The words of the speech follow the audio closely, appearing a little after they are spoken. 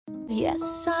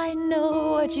Yes, I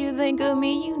know what you think of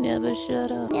me. You never shut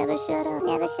up. Never shut up.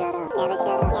 Never shut up. Never shut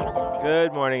up. Never shut up.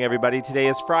 Good morning, everybody. Today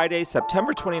is Friday,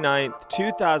 September 29th,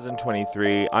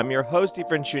 2023. I'm your host,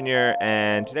 Efren Jr.,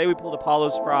 and today we pulled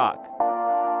Apollo's Frock.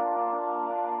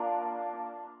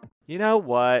 You know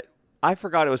what? I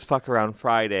forgot it was Fuckaround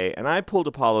Friday, and I pulled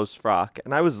Apollo's Frock,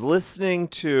 and I was listening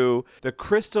to the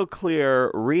crystal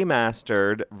clear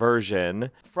remastered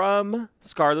version from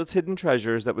Scarlett's Hidden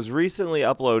Treasures that was recently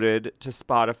uploaded to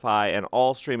Spotify and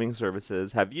all streaming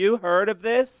services. Have you heard of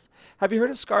this? Have you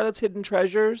heard of Scarlett's Hidden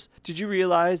Treasures? Did you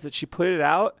realize that she put it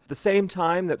out the same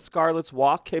time that Scarlett's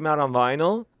Walk came out on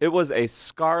vinyl? It was a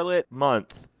Scarlett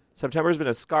month. September's been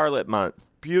a Scarlett month.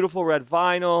 Beautiful red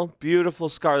vinyl, beautiful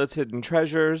Scarlett's Hidden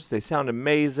Treasures. They sound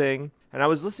amazing. And I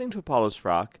was listening to Apollo's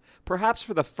Frock, perhaps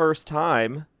for the first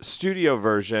time, studio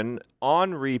version,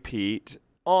 on repeat,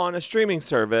 on a streaming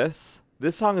service.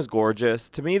 This song is gorgeous.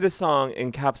 To me, this song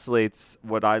encapsulates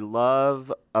what I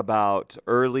love about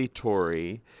early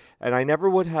Tory. And I never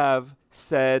would have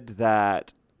said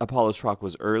that Apollo's Frock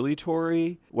was early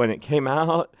Tory when it came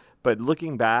out. But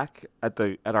looking back at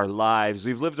our lives,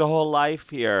 we've lived a whole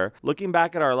life here. Looking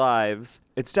back at our lives,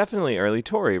 it's definitely early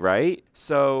Tory, right?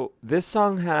 So this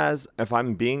song has, if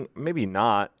I'm being, maybe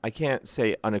not, I can't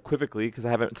say unequivocally because I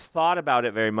haven't thought about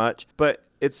it very much, but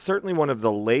it's certainly one of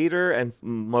the later and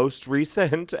most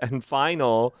recent and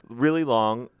final really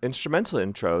long instrumental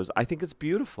intros. I think it's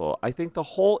beautiful. I think the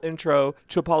whole intro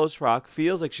to Apollo's Frock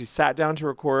feels like she sat down to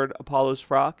record Apollo's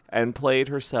Frock and played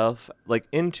herself like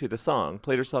into the song,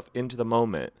 played herself into the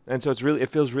moment. And so it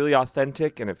feels really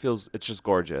authentic and it's just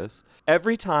gorgeous.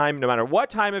 Every time, no matter what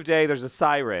time of day, there's a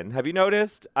siren. Have you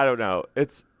noticed? I don't know.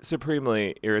 It's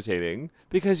supremely irritating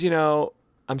because,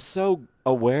 I'm so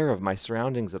aware of my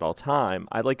surroundings at all time.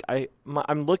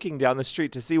 I'm looking down the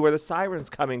street to see where the siren's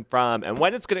coming from and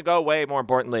when it's going to go away, more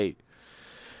importantly.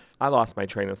 I lost my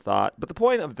train of thought. But the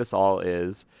point of this all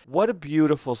is, what a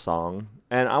beautiful song.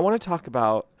 And I want to talk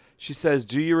about, she says,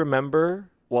 do you remember?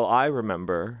 Well, I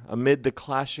remember, amid the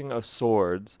clashing of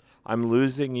swords, I'm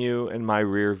losing you in my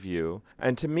rear view.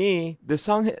 And to me, this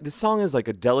song is like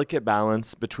a delicate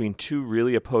balance between two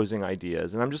really opposing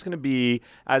ideas. And I'm just going to be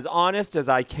as honest as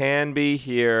I can be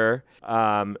here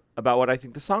about what I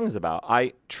think the song is about.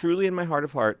 I truly, in my heart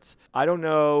of hearts, I don't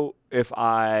know if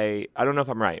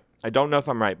I'm right. I don't know if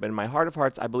I'm right, but in my heart of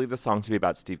hearts, I believe the song to be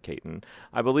about Steve Caton.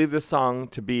 I believe this song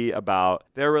to be about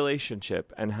their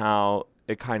relationship and how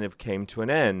it kind of came to an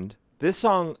end. This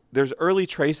song, there's early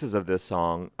traces of this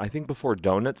song, I think before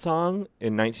Donut Song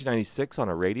in 1996 on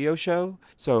a radio show.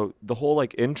 So the whole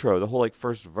intro, the whole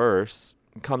first verse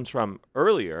comes from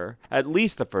earlier, at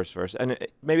least the first verse. And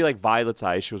maybe like Violet's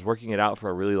Eyes, she was working it out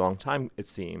for a really long time, it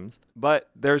seems.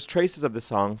 But there's traces of the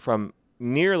song from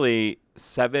nearly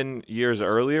 7 years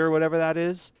earlier, whatever that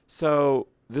is. So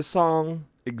this song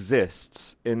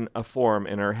exists in a form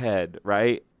in her head,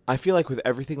 right? I feel like with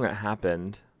everything that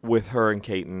happened with her and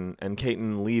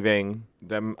Caton leaving,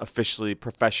 them officially,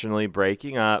 professionally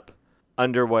breaking up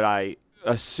under what I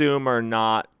assume are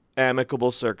not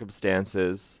amicable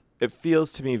circumstances, it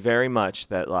feels to me very much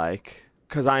that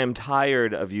because I am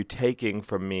tired of you taking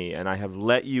from me and I have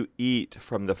let you eat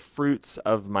from the fruits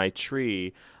of my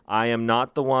tree, I am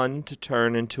not the one to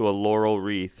turn into a laurel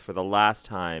wreath for the last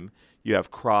time you have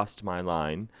crossed my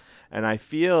line. And I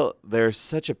feel there's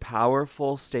such a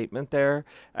powerful statement there.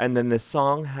 And then this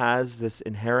song has this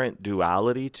inherent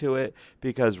duality to it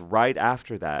because right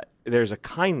after that, there's a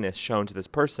kindness shown to this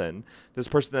person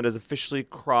that has officially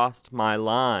crossed my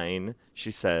line,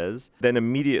 she says, then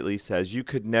immediately says, you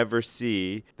could never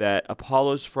see that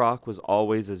Apollo's Frock was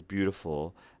always as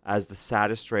beautiful as the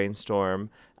saddest rainstorm,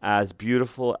 as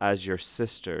beautiful as your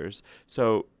sisters.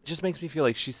 So it just makes me feel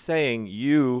like she's saying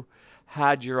you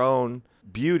had your own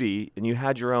beauty and you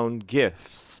had your own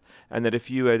gifts, and that if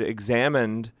you had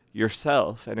examined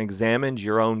yourself and examined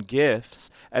your own gifts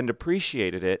and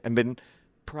appreciated it and been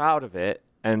proud of it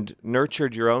and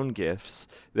nurtured your own gifts,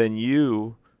 then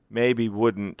you maybe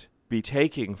wouldn't be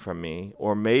taking from me,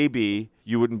 or maybe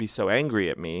you wouldn't be so angry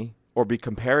at me or be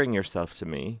comparing yourself to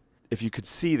me if you could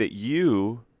see that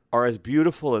you are as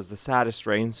beautiful as the saddest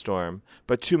rainstorm,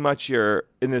 but too much you're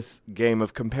in this game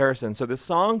of comparison. So this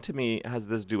song to me has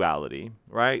this duality,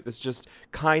 right? This just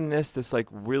kindness, this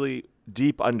really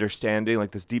deep understanding,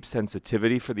 like this deep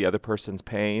sensitivity for the other person's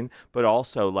pain, but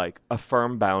also like a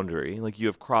firm boundary. Like, you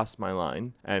have crossed my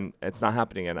line and it's not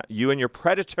happening. And you and your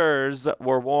predators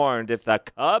were warned. If the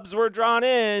Cubs were drawn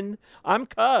in, I'm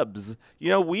Cubs.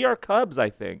 We are Cubs, I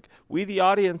think. We, the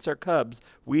audience, are Cubs.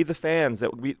 We, the fans,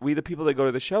 we the people that go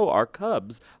to the show, are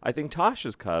Cubs. I think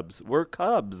Tasha's Cubs. We're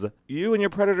Cubs. You and your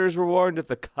predators were warned. If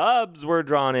the Cubs were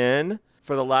drawn in,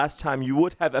 for the last time, you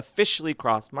would have officially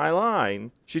crossed my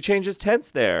line. She changes tense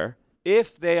there.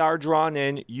 If they are drawn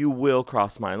in, you will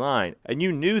cross my line. And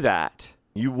you knew that.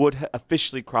 You would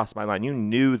officially cross my line. You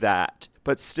knew that.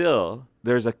 But still,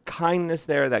 there's a kindness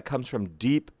there that comes from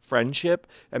deep friendship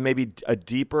and maybe a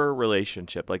deeper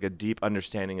relationship, like a deep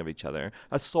understanding of each other,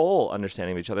 a soul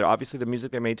understanding of each other. Obviously, the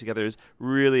music they made together is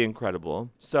really incredible.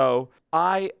 So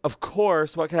of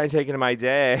course, what can I take into my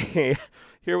day?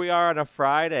 Here we are on a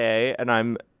Friday, and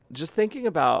I'm just thinking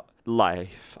about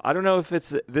life. I don't know if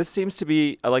this seems to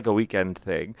be like a weekend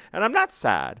thing, and I'm not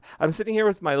sad. I'm sitting here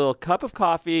with my little cup of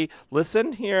coffee.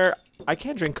 Listen here, I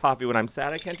can't drink coffee when I'm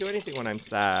sad. I can't do anything when I'm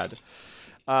sad.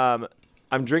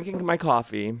 I'm drinking my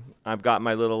coffee. I've got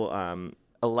my little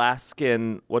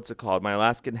Alaskan, what's it called? My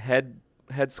Alaskan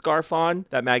headscarf on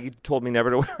that Maggie told me never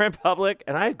to wear in public,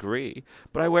 and I agree.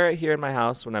 But I wear it here in my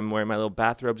house when I'm wearing my little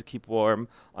bathrobe to keep warm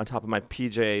on top of my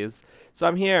PJs. So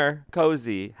I'm here,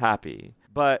 cozy, happy.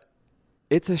 But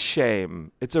it's a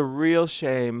shame. It's a real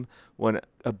shame when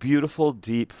a beautiful,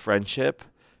 deep friendship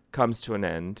comes to an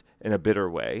end in a bitter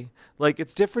way. Like,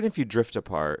 it's different if you drift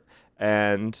apart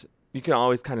and you can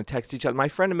always kind of text each other. My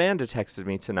friend Amanda texted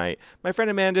me tonight. My friend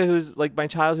Amanda, who's like my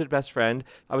childhood best friend,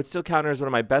 I would still count her as one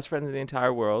of my best friends in the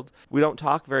entire world. We don't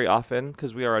talk very often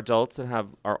because we are adults and have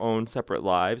our own separate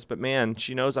lives. But man,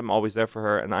 she knows I'm always there for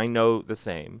her, and I know the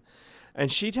same. And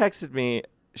she texted me.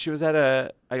 She was at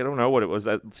I don't know what it was.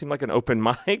 It seemed like an open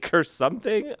mic or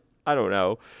something. I don't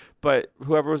know. But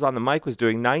whoever was on the mic was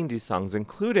doing 90s songs,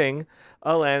 including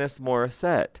Alanis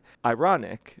Morissette.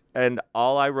 Ironic. And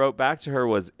all I wrote back to her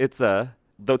was, the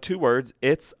 2 words,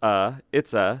 it's a.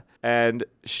 And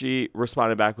she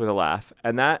responded back with a laugh.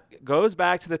 And that goes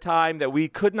back to the time that we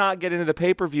could not get into the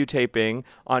pay-per-view taping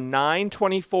on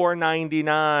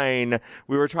 9/24/99.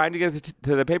 We were trying to get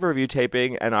to the pay-per-view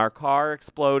taping, and our car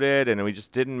exploded, and we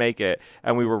just didn't make it.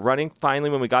 And we were running,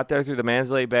 finally, when we got there through the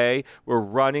Mandalay Bay, we're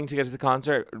running to get to the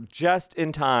concert just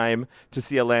in time to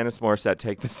see Alanis Morissette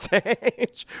take the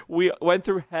stage. We went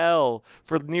through hell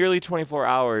for nearly 24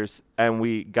 hours, and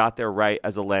we got there right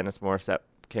as Alanis Morissette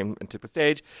came and took the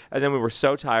stage. And then we were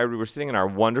so tired. We were sitting in our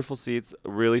wonderful seats,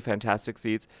 really fantastic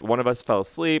seats. One of us fell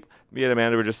asleep. Me and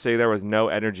Amanda were just sitting there with no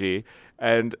energy.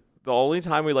 And the only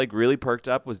time we really perked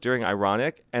up was during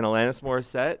Ironic, and Alanis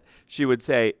Morissette, she would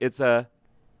say, and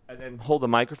then hold the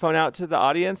microphone out to the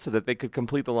audience so that they could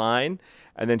complete the line.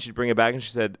 And then she'd bring it back and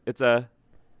she said, and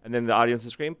then the audience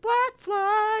would scream, "Black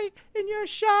fly in your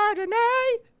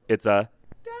Chardonnay. It's a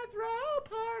death row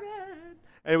party."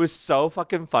 And it was so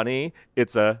fucking funny. And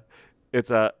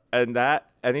that,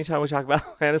 anytime we talk about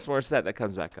Alanis Morissette, that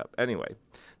comes back up. Anyway,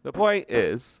 the point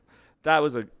is, that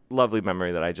was a lovely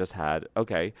memory that I just had.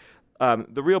 Okay.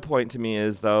 The real point to me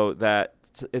is, though, that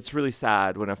it's really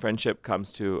sad when a friendship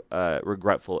comes to a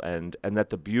regretful end, and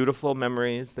that the beautiful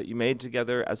memories that you made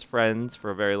together as friends for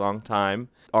a very long time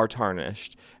are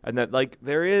tarnished. And that,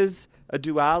 there is a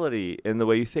duality in the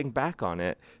way you think back on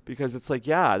it, because it's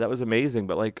yeah, that was amazing,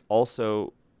 but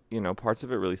also, parts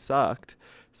of it really sucked.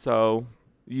 So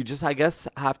you just, I guess,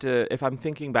 have to, if I'm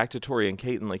thinking back to Tori and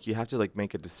Caton, you have to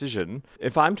make a decision.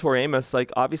 If I'm Tori Amos,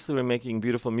 obviously we're making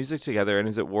beautiful music together, and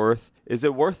is it worth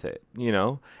it,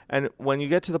 And when you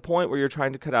get to the point where you're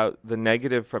trying to cut out the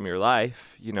negative from your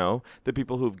life, the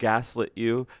people who've gaslit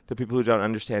you, the people who don't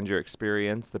understand your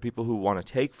experience, the people who want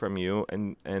to take from you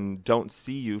and don't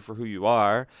see you for who you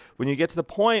are, when you get to the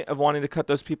point of wanting to cut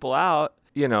those people out,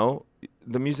 the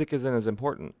music isn't as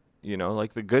important,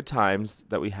 the good times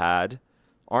that we had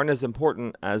aren't as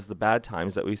important as the bad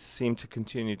times that we seem to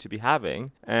continue to be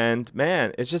having. And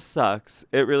man, it just sucks.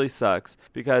 It really sucks,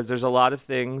 because there's a lot of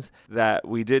things that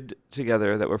we did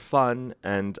together that were fun,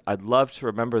 and I'd love to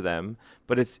remember them,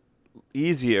 but it's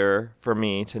easier for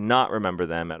me to not remember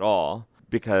them at all,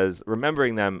 because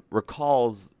remembering them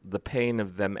recalls the pain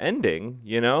of them ending,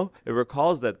 It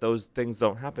recalls that those things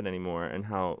don't happen anymore, and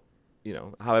how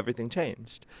everything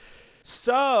changed.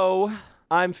 So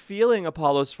I'm feeling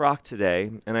Apollo's Frock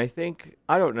today, and I think,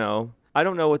 I don't know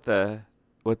what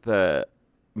the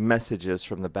message is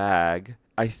from the bag.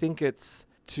 I think it's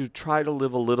to try to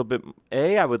live a little bit,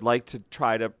 I would like to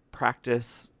try to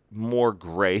practice more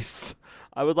grace.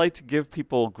 I would like to give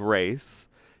people grace,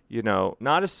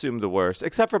 not assume the worst,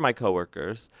 except for my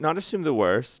coworkers, not assume the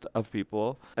worst of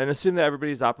people and assume that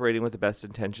everybody's operating with the best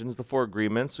intentions. The Four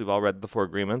Agreements, we've all read the Four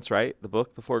Agreements, right? The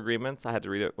book, The Four Agreements. I had to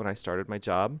read it when I started my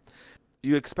job.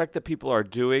 You expect that people are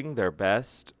doing their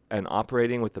best and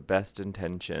operating with the best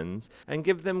intentions and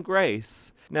give them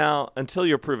grace. Now, until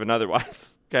you're proven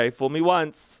otherwise, okay, fool me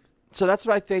once. So that's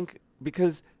what I think,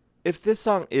 because if this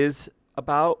song is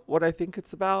about what I think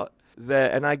it's about,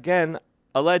 and again,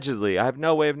 allegedly, I have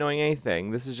no way of knowing anything.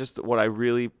 This is just what I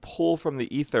really pull from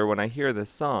the ether when I hear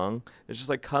this song. It's just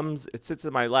like it sits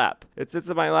in my lap. It sits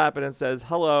in my lap and it says,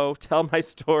 hello, tell my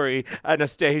story,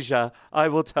 Anastasia. I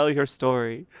will tell your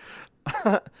story.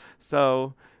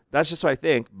 So that's just what I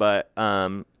think. But,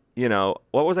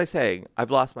 what was I saying?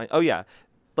 I've lost my, oh yeah.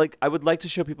 Like, I would like to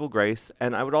show people grace,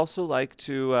 and I would also like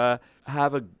to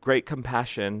have a great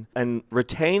compassion and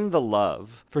retain the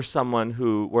love for someone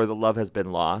where the love has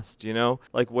been lost,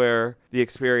 like where the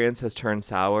experience has turned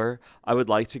sour. I would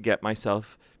like to get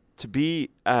myself to be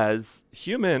as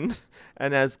human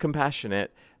and as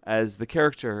compassionate as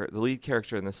the lead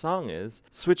character in the song is,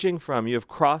 switching from you have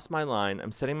crossed my line,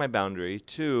 I'm setting my boundary,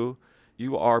 to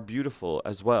you are beautiful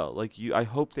as well. Like I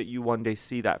hope that you one day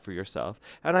see that for yourself.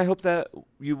 And I hope that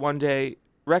you one day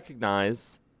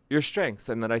recognize your strengths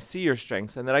and that I see your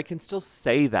strengths and that I can still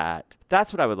say that.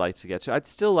 That's what I would like to get to.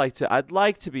 I'd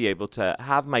like to be able to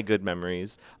have my good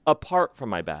memories apart from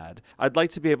my bad. I'd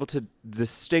like to be able to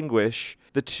distinguish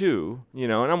the two,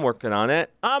 and I'm working on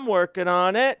it.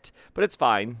 But it's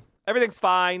fine. Everything's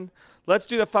fine. Let's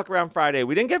do the Fuck Around Friday.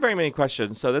 We didn't get very many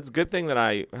questions, so that's a good thing that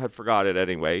I had forgot it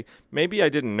anyway. Maybe I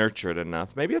didn't nurture it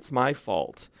enough. Maybe it's my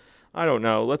fault. I don't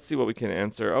know. Let's see what we can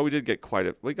answer. Oh, we did get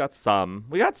we got some.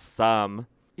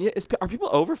 Yeah, are people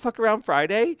over Fuck Around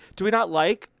Friday? Do we not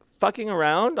like fucking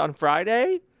around on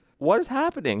Friday? What is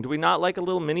happening? Do we not like a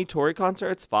little mini Tory concert?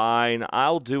 It's fine.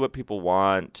 I'll do what people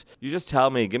want. You just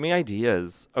tell me. Give me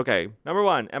ideas. Okay. Number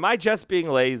 1. Am I just being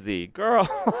lazy? Girl.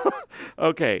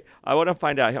 Okay. I want to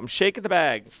find out. I'm shaking the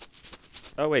bag.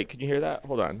 Oh, wait. Can you hear that?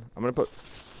 Hold on. I'm going to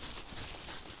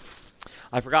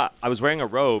I forgot. I was wearing a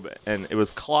robe, and it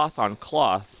was cloth on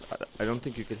cloth. I don't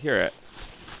think you could hear it.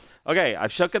 Okay.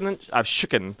 I've shaketh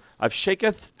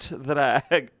the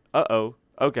bag. Uh-oh.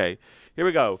 Okay. Here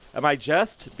we go. Am I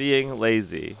just being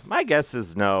lazy? My guess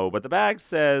is no, but the bag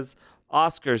says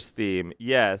Oscar's theme.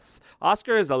 Yes.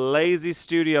 Oscar is a lazy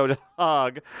studio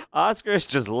dog. Oscar is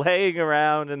just laying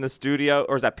around in the studio.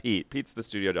 Or is that Pete? Pete's the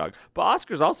studio dog. But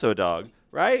Oscar's also a dog,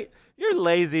 right? You're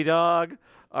lazy dog.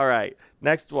 All right.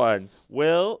 Next one.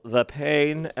 Will the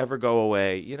pain ever go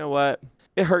away? You know what?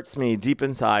 It hurts me deep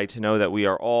inside to know that we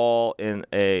are all in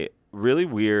a really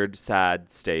weird, sad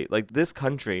state. Like this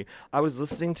country, I was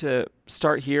listening to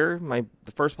Start Here,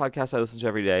 the first podcast I listen to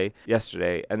every day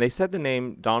yesterday, and they said the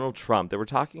name Donald Trump. They were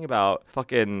talking about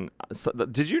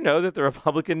did you know that the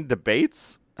Republican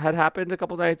debates had happened a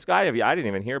couple nights ago? I didn't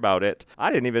even hear about it.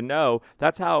 I didn't even know.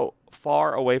 That's how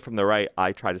far away from the right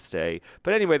I try to stay.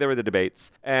 But anyway, there were the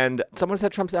debates, and someone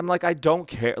said Trump. I'm like, I don't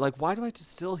care. Like, why do I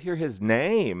still hear his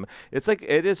name? It's like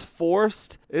it is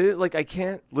forced. It is like I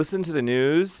can't listen to the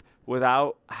news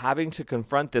without having to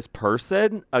confront this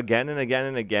person again and again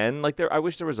and again. Like I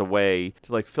wish there was a way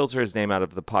to like filter his name out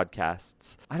of the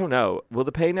podcasts. I don't know. Will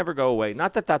the pain ever go away?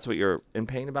 Not that that's what you're in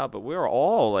pain about, but we're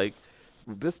all like,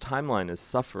 this timeline is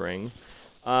suffering.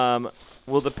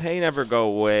 Will the pain ever go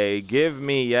away? Give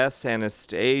me, yes,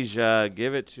 Anastasia.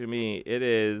 Give it to me. It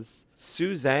is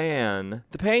Suzanne.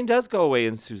 The pain does go away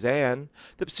in Suzanne.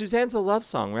 Suzanne's a love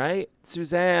song, right?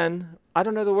 Suzanne. I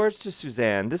don't know the words to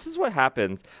Suzanne. This is what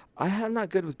happens. I am not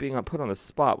good with being put on the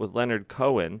spot with Leonard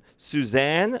Cohen.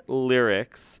 Suzanne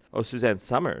lyrics. Oh, Suzanne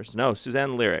Summers. No,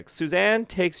 Suzanne lyrics. Suzanne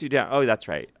takes you down. Oh, that's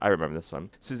right. I remember this one.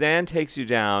 Suzanne takes you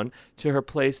down to her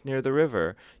place near the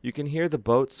river. You can hear the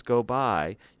boats go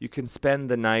by. You can spend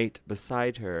the night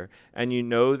beside her. And you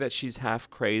know that she's half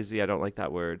crazy. I don't like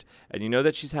that word. And you know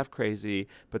that she's half crazy,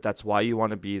 but that's why you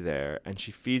want to be there. And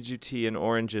she feeds you tea and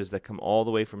oranges that come all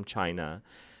the way from China.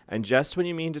 And just when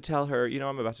you mean to tell her,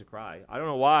 I'm about to cry. I don't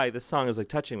know why this song is like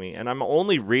touching me, and I'm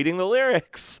only reading the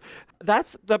lyrics.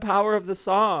 That's the power of the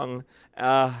song.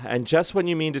 And just when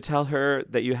you mean to tell her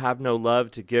that you have no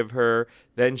love to give her,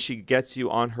 then she gets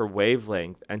you on her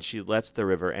wavelength, and she lets the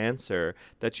river answer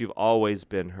that you've always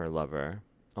been her lover.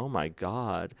 Oh my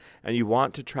God. And you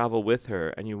want to travel with her,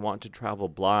 and you want to travel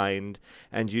blind,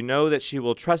 and you know that she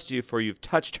will trust you, for you've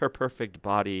touched her perfect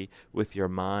body with your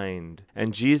mind.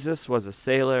 And Jesus was a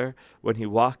sailor when he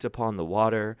walked upon the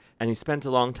water, and he spent a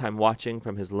long time watching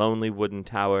from his lonely wooden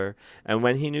tower. And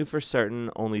when he knew for certain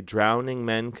only drowning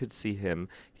men could see him,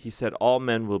 he said, all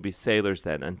men will be sailors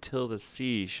then, until the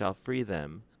sea shall free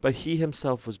them. But he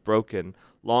himself was broken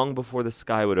long before the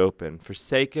sky would open.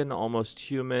 Forsaken,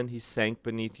 almost human, he sank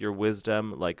beneath your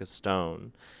wisdom like a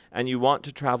stone. And you want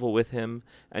to travel with him,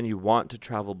 and you want to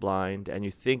travel blind, and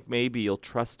you think maybe you'll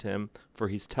trust him, for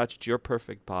he's touched your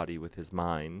perfect body with his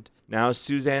mind. Now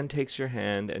Suzanne takes your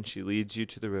hand, and she leads you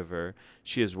to the river.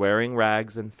 She is wearing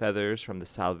rags and feathers from the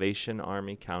Salvation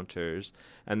Army counters,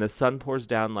 and the sun pours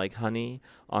down like honey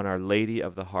on Our Lady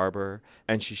of the Harbor,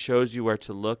 and she shows you where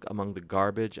to look among the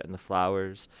garbage and the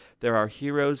flowers. There are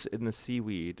heroes in the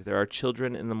seaweed. There are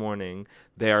children in the morning.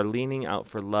 They are leaning out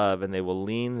for love, and they will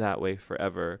lean that way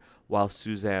forever, while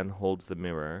Suzanne holds the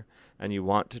mirror. And you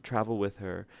want to travel with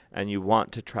her, and you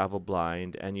want to travel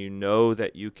blind, and you know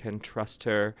that you can trust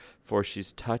her, for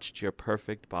she's touched your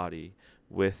perfect body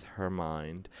with her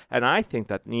mind. And I think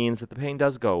that means that the pain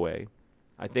does go away.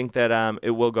 I think that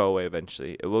it will go away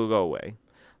eventually. It will go away.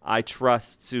 I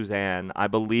trust Suzanne. I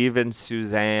believe in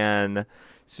Suzanne.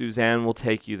 Suzanne will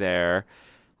take you there.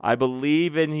 I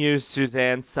believe in you,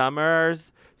 Suzanne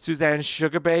Summers. Suzanne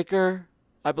Sugarbaker.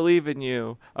 I believe in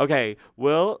you. Okay,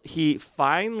 will he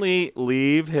finally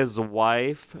leave his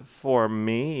wife for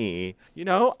me? You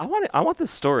know, I want the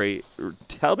story.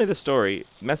 Tell me the story.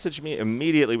 Message me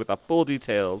immediately with the full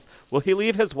details. Will he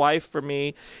leave his wife for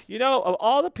me? You know, of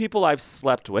all the people I've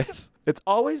slept with, it's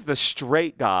always the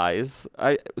straight guys.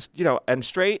 And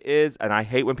straight is, and I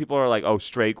hate when people are like, oh,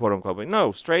 straight, quote unquote. But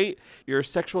no, straight, your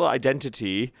sexual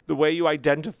identity, the way you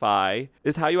identify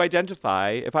is how you identify.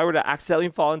 If I were to accidentally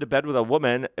fall into bed with a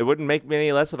woman, it wouldn't make me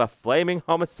any less of a flaming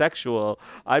homosexual.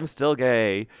 I'm still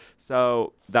gay.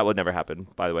 So that would never happen,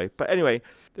 by the way. But anyway,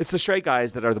 it's the straight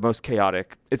guys that are the most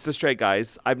chaotic. It's the straight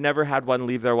guys. I've never had one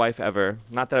leave their wife ever.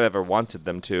 Not that I've ever wanted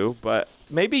them to, but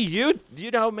maybe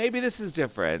maybe this is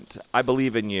different. I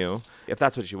believe in you. If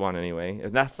that's what you want anyway.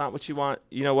 If that's not what you want,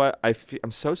 you know what?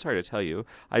 I'm so sorry to tell you.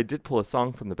 I did pull a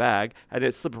song from the bag, and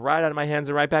it slipped right out of my hands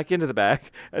and right back into the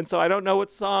bag. And so I don't know what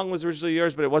song was originally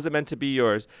yours, but it wasn't meant to be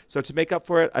yours. So to make up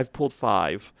for it, I've pulled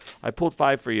 5. I pulled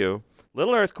 5 for you.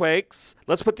 Little Earthquakes.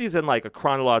 Let's put these in like a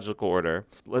chronological order.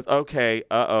 Okay.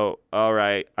 All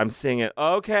right. I'm seeing it.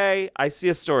 Okay. I see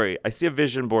a story. I see a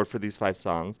vision board for these 5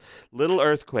 songs. Little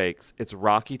Earthquakes. It's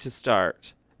rocky to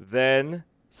start. Then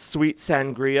Sweet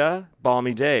Sangria.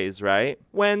 Balmy Days, right?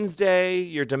 Wednesday.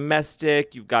 You're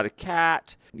domestic. You've got a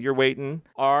cat. You're waiting.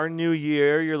 Our New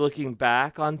Year. You're looking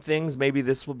back on things. Maybe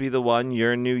this will be the one.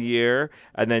 Your New Year.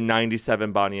 And then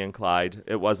 97 Bonnie and Clyde.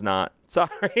 It was not.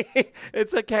 Sorry.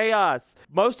 It's a chaos.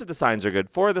 Most of the signs are good.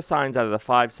 4 of the signs out of the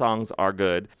 5 songs are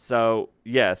good. So,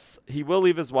 yes, he will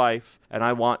leave his wife, and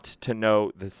I want to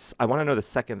know this. I want to know the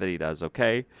second that he does,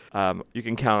 okay? You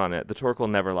can count on it. The Torkel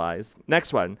never lies.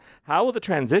 Next one. How will the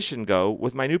transition go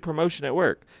with my new promotion at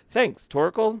work? Thanks,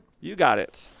 Torkel. You got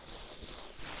it.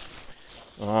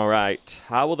 All right.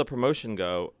 How will the promotion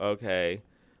go? Okay.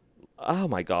 Oh,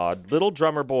 my God. Little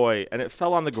Drummer Boy. And it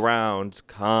fell on the ground.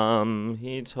 Come,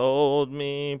 he told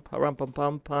me.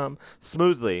 Pum-pum-pum-pum.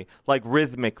 Smoothly. Like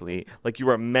rhythmically. Like you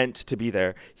were meant to be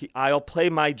there. I'll play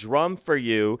my drum for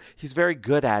you. He's very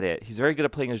good at it. He's very good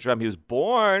at playing his drum. He was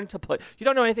born to play. You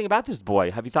don't know anything about this boy.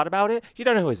 Have you thought about it? You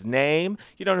don't know his name.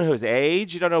 You don't know his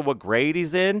age. You don't know what grade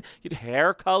he's in.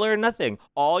 Hair color. Nothing.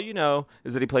 All you know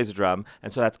is that he plays a drum.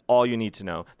 And so that's all you need to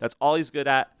know. That's all he's good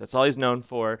at. That's all he's known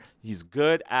for. He's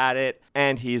good at it.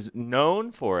 And he's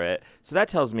known for it. So that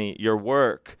tells me your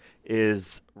work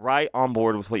is right on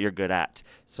board with what you're good at.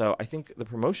 So I think the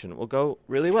promotion will go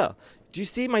really well. Do you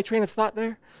see my train of thought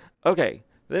there? Okay,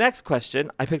 the next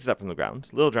question, I picked it up from the ground.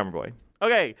 Little Drummer Boy.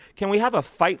 Okay, can we have a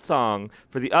fight song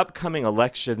for the upcoming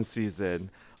election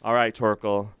season? All right,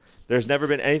 Torkel. There's never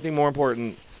been anything more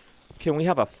important. Can we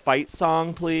have a fight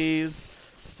song, please,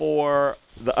 for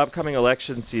the upcoming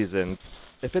election season?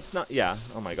 If it's not, yeah.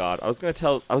 Oh my God. I was gonna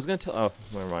tell. Oh,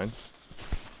 never mind.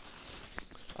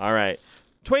 All right.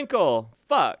 Twinkle.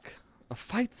 Fuck. A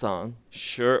fight song.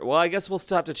 Sure. Well, I guess we'll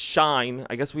still have to shine.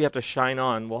 I guess we have to shine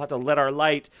on. We'll have to let our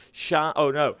light shine.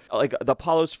 Oh no. Like the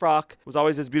Apollo's frock was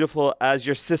always as beautiful as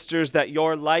your sister's that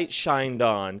your light shined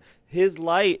on. His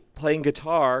light playing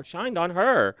guitar shined on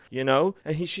her. You know,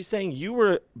 and she's saying you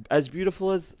were as beautiful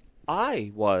as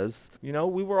I was. You know,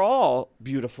 we were all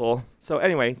beautiful. So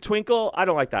anyway, Twinkle, I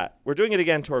don't like that. We're doing it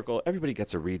again, Torkel. Everybody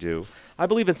gets a redo. I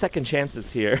believe in second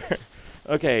chances here.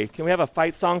 Okay, can we have a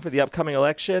fight song for the upcoming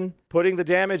election? Putting the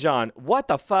Damage on. What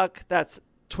the fuck? That's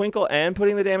Twinkle and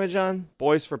putting the damage on?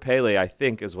 Boys for Pele, I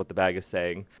think, is what the bag is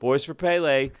saying. Boys for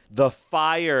Pele. The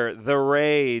fire, the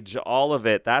rage, all of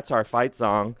it. That's our fight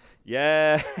song.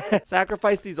 Yeah.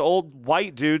 Sacrifice these old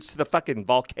white dudes to the fucking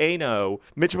volcano.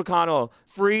 Mitch McConnell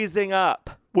freezing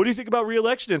up. What do you think about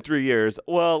re-election in 3 years?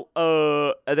 Well,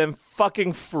 and then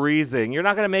fucking freezing. You're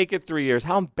not going to make it 3 years.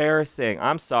 How embarrassing.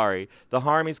 I'm sorry. The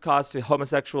harm he's caused to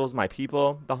homosexuals, my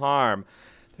people, the harm.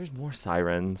 There's more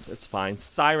sirens. It's fine.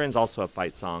 Sirens also a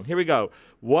fight song. Here we go.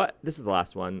 This is the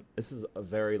last one. This is a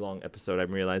very long episode,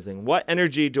 I'm realizing. What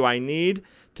energy do I need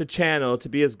to channel to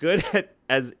be as good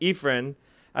as Ephraim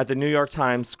at the New York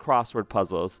Times crossword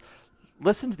puzzles?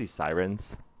 Listen to these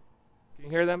sirens. Can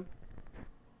you hear them?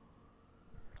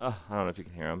 I don't know if you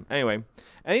can hear them. Anyway,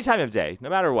 any time of day, no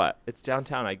matter what. It's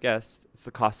downtown, I guess. It's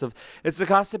the cost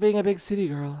of being a big city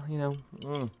girl, you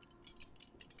know.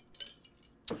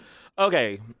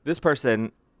 Okay, this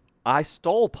person, I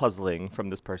stole puzzling from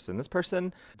this person. This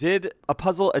person did a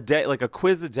puzzle a day, like a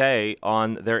quiz a day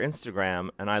on their Instagram,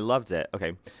 and I loved it.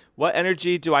 Okay, what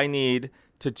energy do I need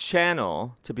to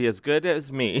channel to be as good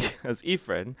as me, as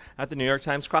Ephraim, at the New York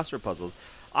Times crossword puzzles?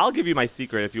 I'll give you my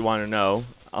secret if you want to know.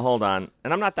 Hold on.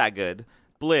 And I'm not that good.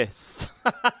 Bliss.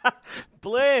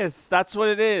 Bliss. That's what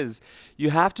it is.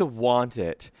 You have to want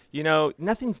it. You know,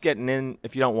 nothing's getting in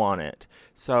if you don't want it.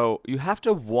 So you have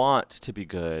to want to be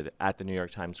good at the New York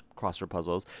Times crossword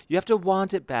puzzles. You have to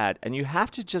want it bad, and you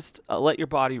have to just let your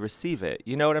body receive it.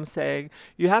 You know what I'm saying?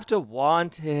 You have to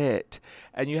want it,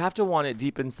 and you have to want it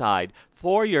deep inside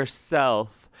for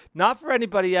yourself, not for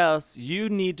anybody else. You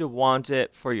need to want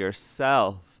it for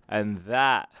yourself, and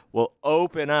that will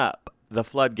open up the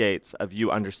floodgates of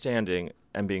you understanding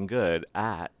and being good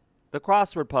at the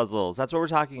crossword puzzles. That's what we're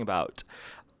talking about.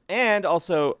 And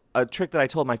also, a trick that I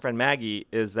told my friend Maggie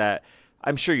is that,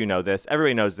 I'm sure you know this,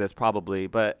 everybody knows this probably,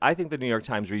 but I think the New York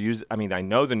Times I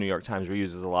know the New York Times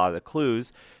reuses a lot of the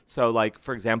clues. So, like,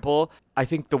 for example, I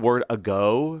think the word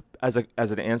ago as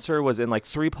an answer was in like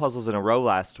 3 puzzles in a row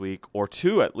last week, or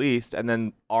 2 at least, and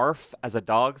then arf as a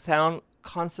dog sound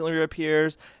constantly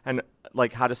reappears, and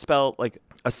like how to spell like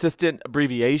assistant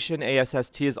abbreviation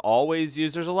ASST is always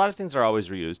used. There's a lot of things that are always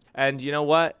reused. And you know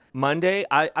what? Monday,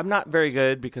 I'm not very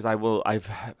good because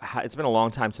it's been a long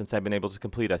time since I've been able to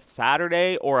complete a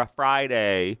Saturday or a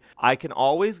Friday. I can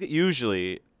always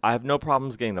I have no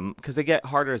problems getting them because they get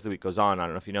harder as the week goes on. I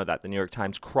don't know if you know that. The New York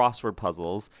Times crossword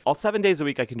puzzles. All 7 days a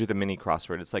week I can do the mini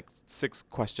crossword. It's like 6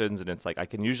 questions, and it's like I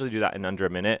can usually do that in under a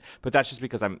minute. But that's just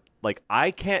because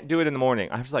I can't do it in the morning.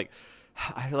 I have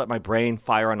to let my brain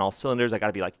fire on all cylinders. I got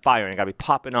to be like firing. I got to be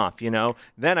popping off, you know?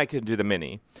 Then I can do the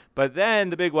mini. But then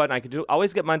the big one I can do,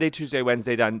 always get Monday, Tuesday,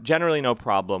 Wednesday done. Generally no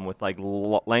problem with like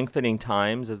lengthening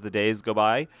times as the days go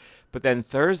by. But then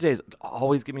Thursdays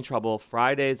always give me trouble.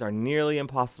 Fridays are nearly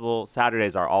impossible.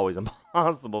 Saturdays are always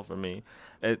impossible for me.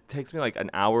 It takes me like an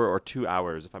hour or 2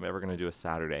 hours if I'm ever going to do a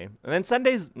Saturday. And then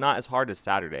Sunday's not as hard as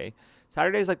Saturday.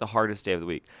 Saturday is like the hardest day of the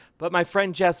week. But my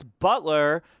friend Jess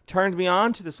Butler turned me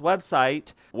on to this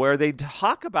website where they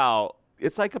talk about,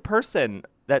 it's like a person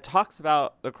that talks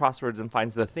about the crosswords and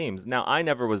finds the themes. Now, I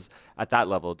never was at that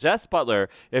level. Jess Butler,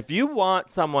 if you want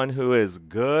someone who is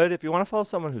good, if you want to follow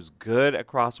someone who's good at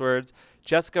crosswords,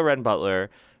 Jessica Wren Butler,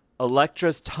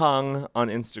 Electra's Tongue on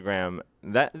Instagram,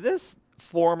 this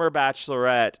former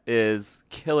bachelorette is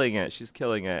killing it. She's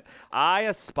killing it. I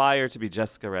aspire to be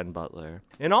Jessica Wren Butler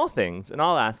in all things, in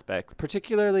all aspects,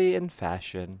 particularly in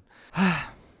fashion.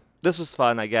 This was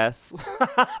fun, I guess.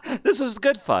 This was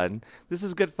good fun.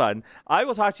 I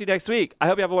will talk to you next week. I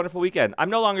hope you have a wonderful weekend. I'm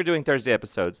no longer doing Thursday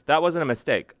episodes. That wasn't a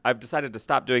mistake. I've decided to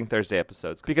stop doing Thursday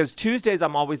episodes because Tuesdays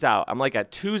I'm always out. I'm like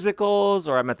at Tusicles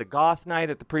or I'm at the goth night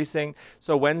at the precinct.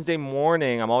 So Wednesday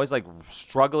morning I'm always like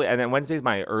struggling. And then Wednesday's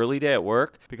my early day at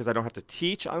work because I don't have to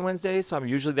teach on Wednesdays. So I'm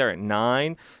usually there at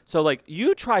 9. So like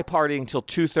you try partying till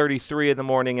 2:33 in the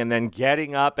morning and then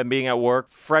getting up and being at work,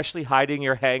 freshly hiding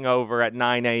your hangover at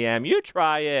 9 a.m. You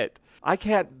try it. I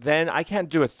can't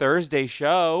do a Thursday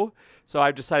show. So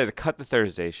I've decided to cut the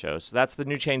Thursday show. So that's the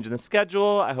new change in the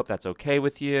schedule. I hope that's okay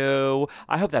with you.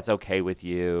 I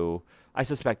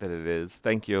suspect that it is.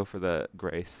 Thank you for the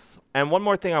grace. And one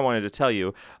more thing I wanted to tell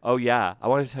you. Oh yeah, I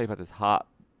wanted to tell you about this hot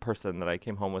person that I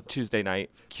came home with Tuesday night.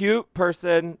 Cute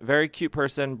person, very cute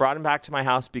person. Brought him back to my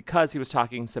house because he was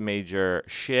talking some major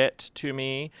shit to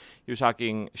me. He was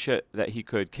talking shit that he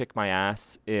could kick my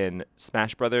ass in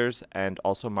Smash Brothers and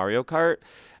also Mario Kart.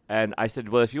 And I said,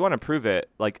 well, if you want to prove it,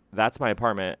 like, that's my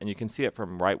apartment and you can see it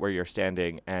from right where you're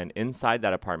standing. And inside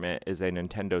that apartment is a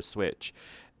Nintendo Switch.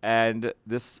 And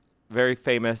this very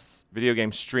famous video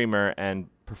game streamer and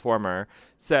performer,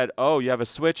 said, "Oh, you have a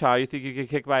switch, huh? You think you can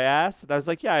kick my ass?" And I was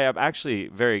like, "Yeah, I'm actually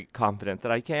very confident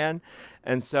that I can."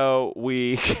 And so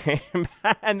we came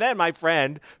back, and then my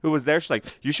friend who was there, she's like,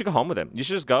 "You should go home with him. You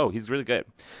should just go. He's really good."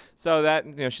 So that,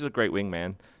 she's a great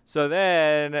wingman. So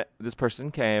then this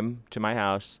person came to my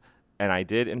house, and I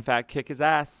did, in fact, kick his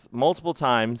ass multiple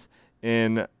times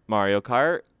in Mario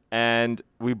Kart. And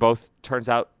we both, turns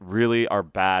out, really are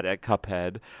bad at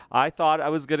Cuphead. I thought I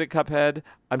was good at Cuphead.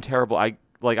 I'm terrible. I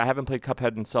haven't played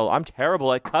Cuphead in so long. I'm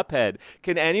terrible at Cuphead.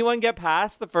 Can anyone get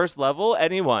past the first level?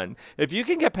 Anyone? If you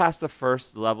can get past the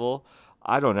first level,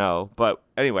 I don't know. But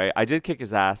anyway, I did kick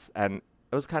his ass, and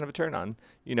it was kind of a turn on.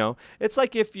 It's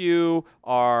like if you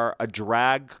are a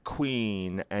drag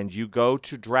queen and you go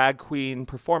to drag queen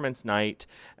performance night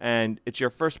and it's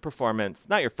your first performance,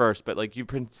 not your first, but like you've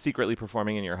been secretly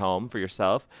performing in your home for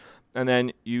yourself. And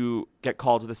then you get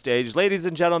called to the stage. "Ladies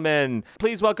and gentlemen,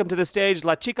 please welcome to the stage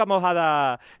La Chica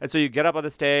Mojada." And so you get up on the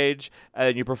stage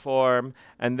and you perform.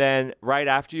 And then right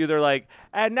after you, they're like,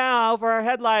 "And now for our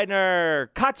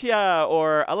headliner, Katya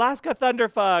or Alaska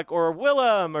Thunderfuck or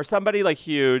Willem," or somebody like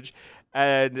huge.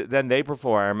 And then they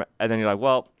perform. And then you're like,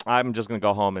 "Well, I'm just going to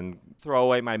go home and throw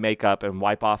away my makeup and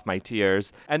wipe off my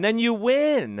tears." And then you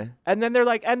win. And then they're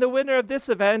like, "And the winner of this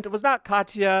event was not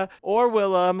Katya or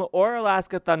Willem or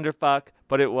Alaska Thunderfuck,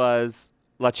 but it was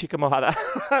La Chica Mojada."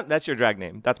 That's your drag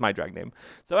name. That's my drag name.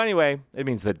 So anyway, it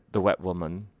means the wet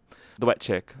woman, the wet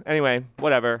chick. Anyway,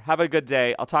 whatever. Have a good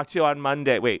day. I'll talk to you on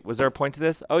Monday. Wait, was there a point to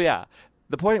this? Oh, yeah.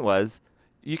 The point was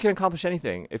you can accomplish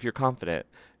anything if you're confident,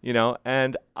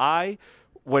 And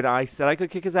when I said I could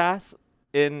kick his ass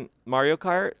in Mario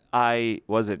Kart, I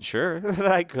wasn't sure that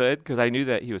I could because I knew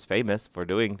that he was famous for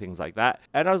doing things like that.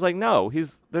 And I was like, no,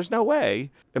 there's no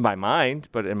way in my mind,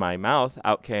 but in my mouth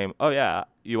out came, "Oh yeah,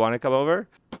 you want to come over?"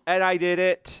 And I did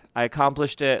it. I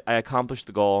accomplished it. I accomplished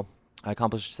the goal. I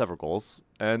accomplished several goals,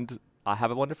 and I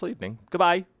have a wonderful evening.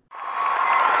 Goodbye.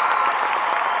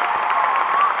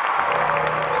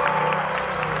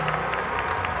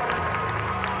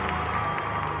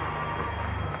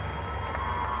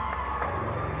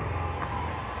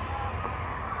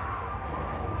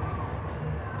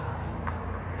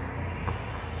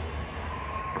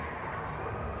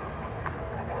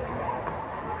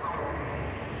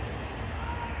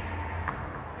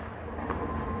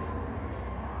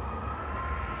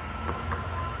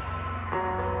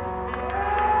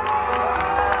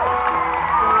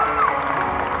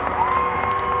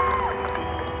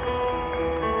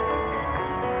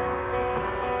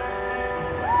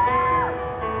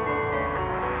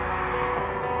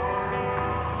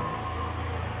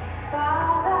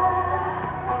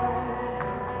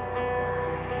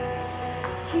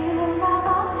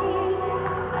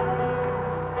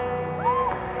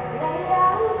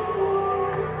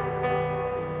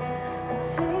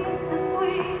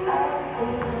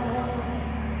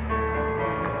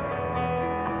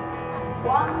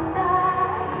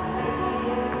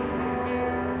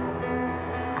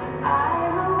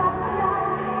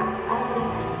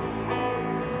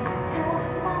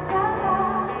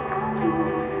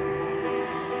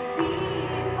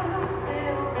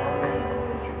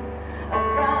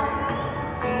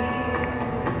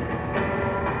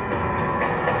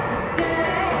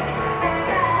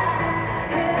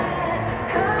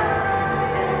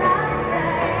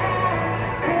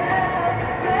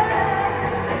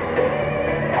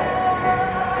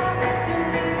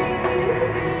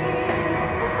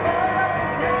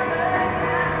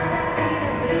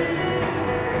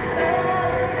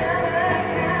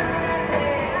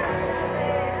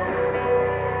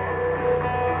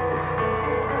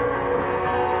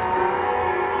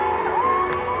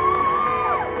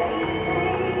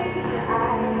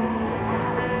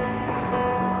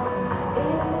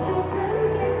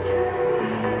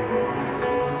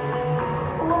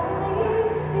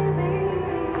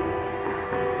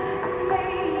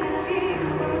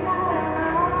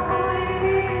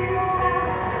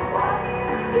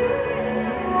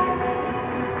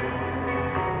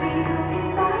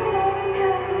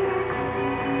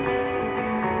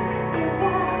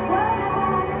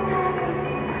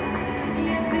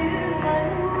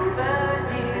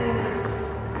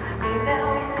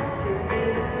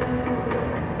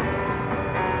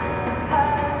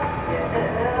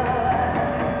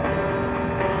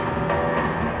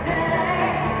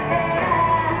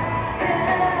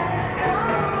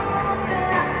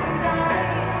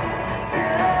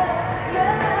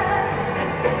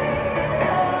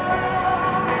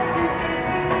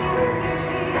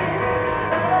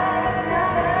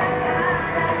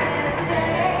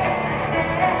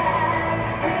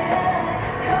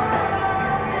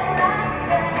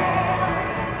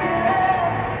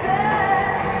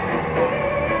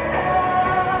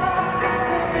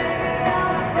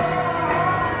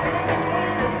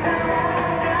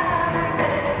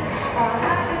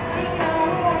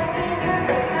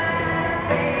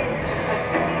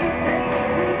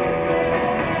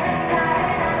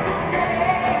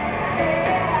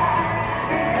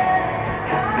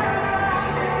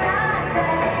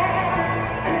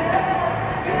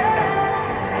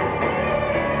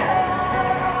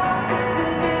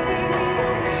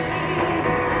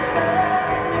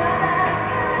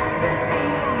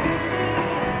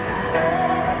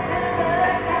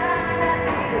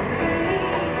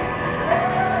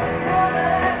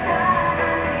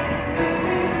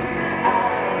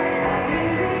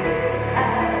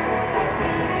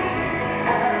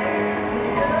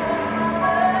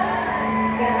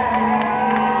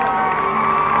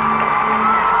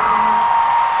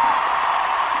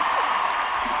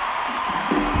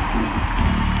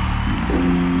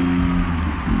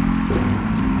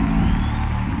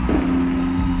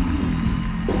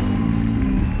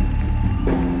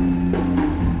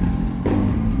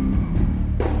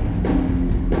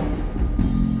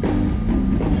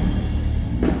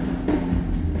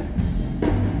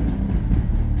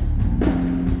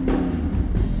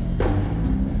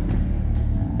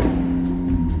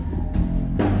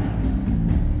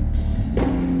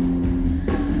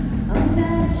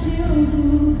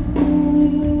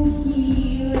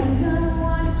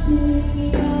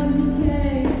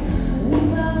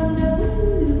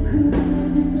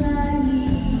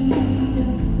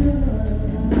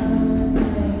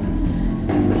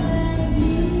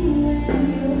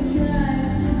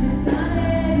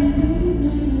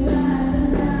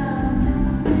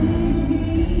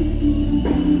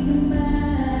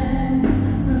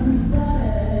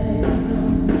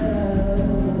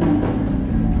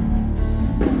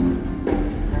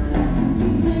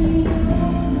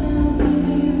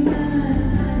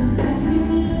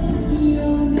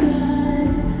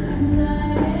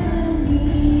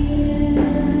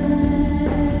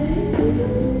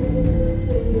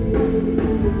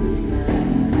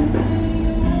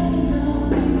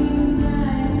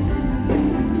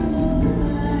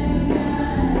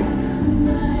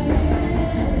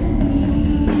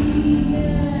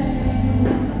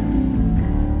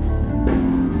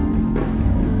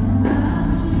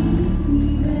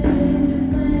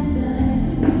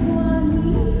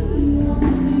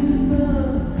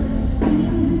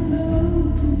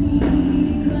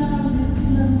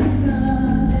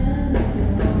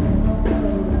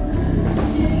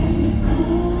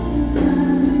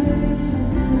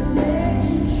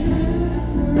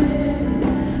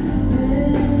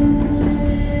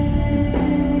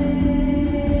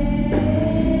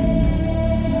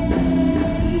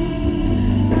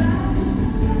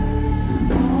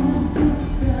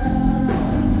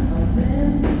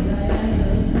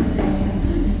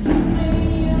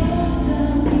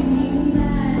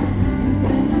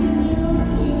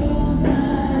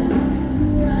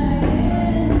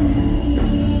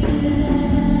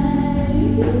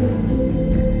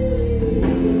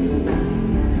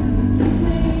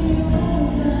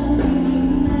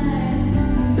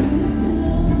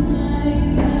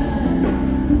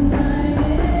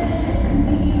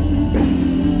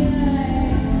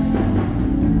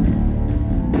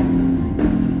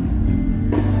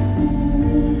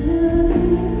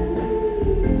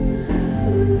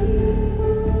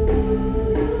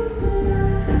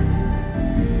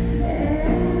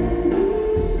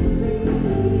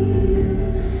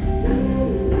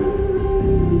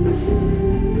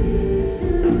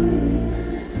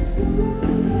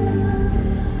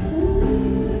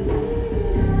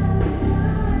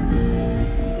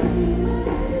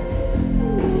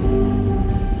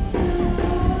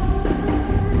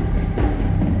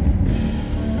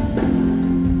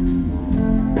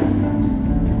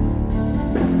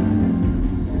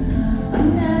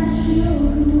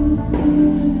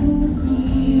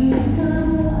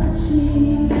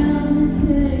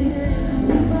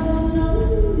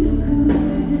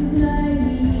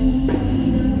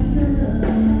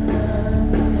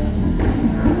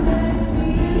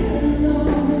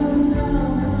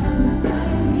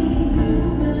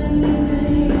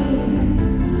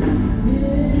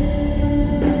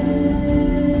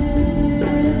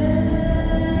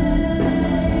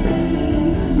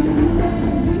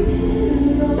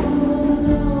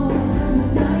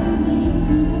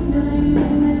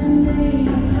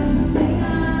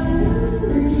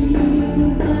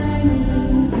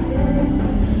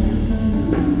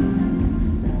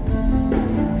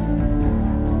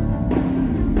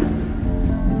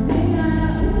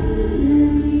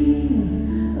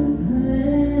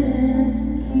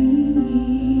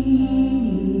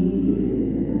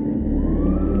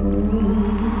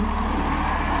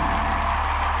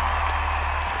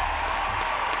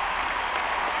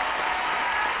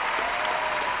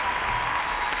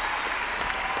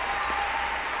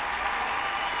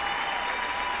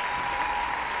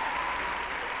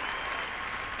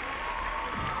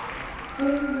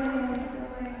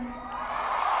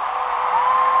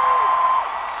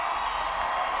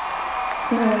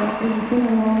 So it's been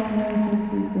a long time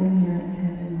since we've been here. It's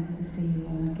heaven to see you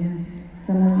all again.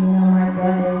 Some of you know my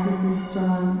brothers. This is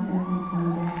John and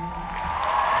Sunday.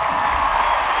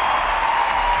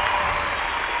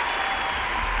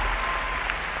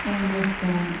 And this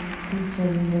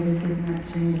teacher here, this is Matt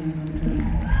Chamberlain on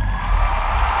drums.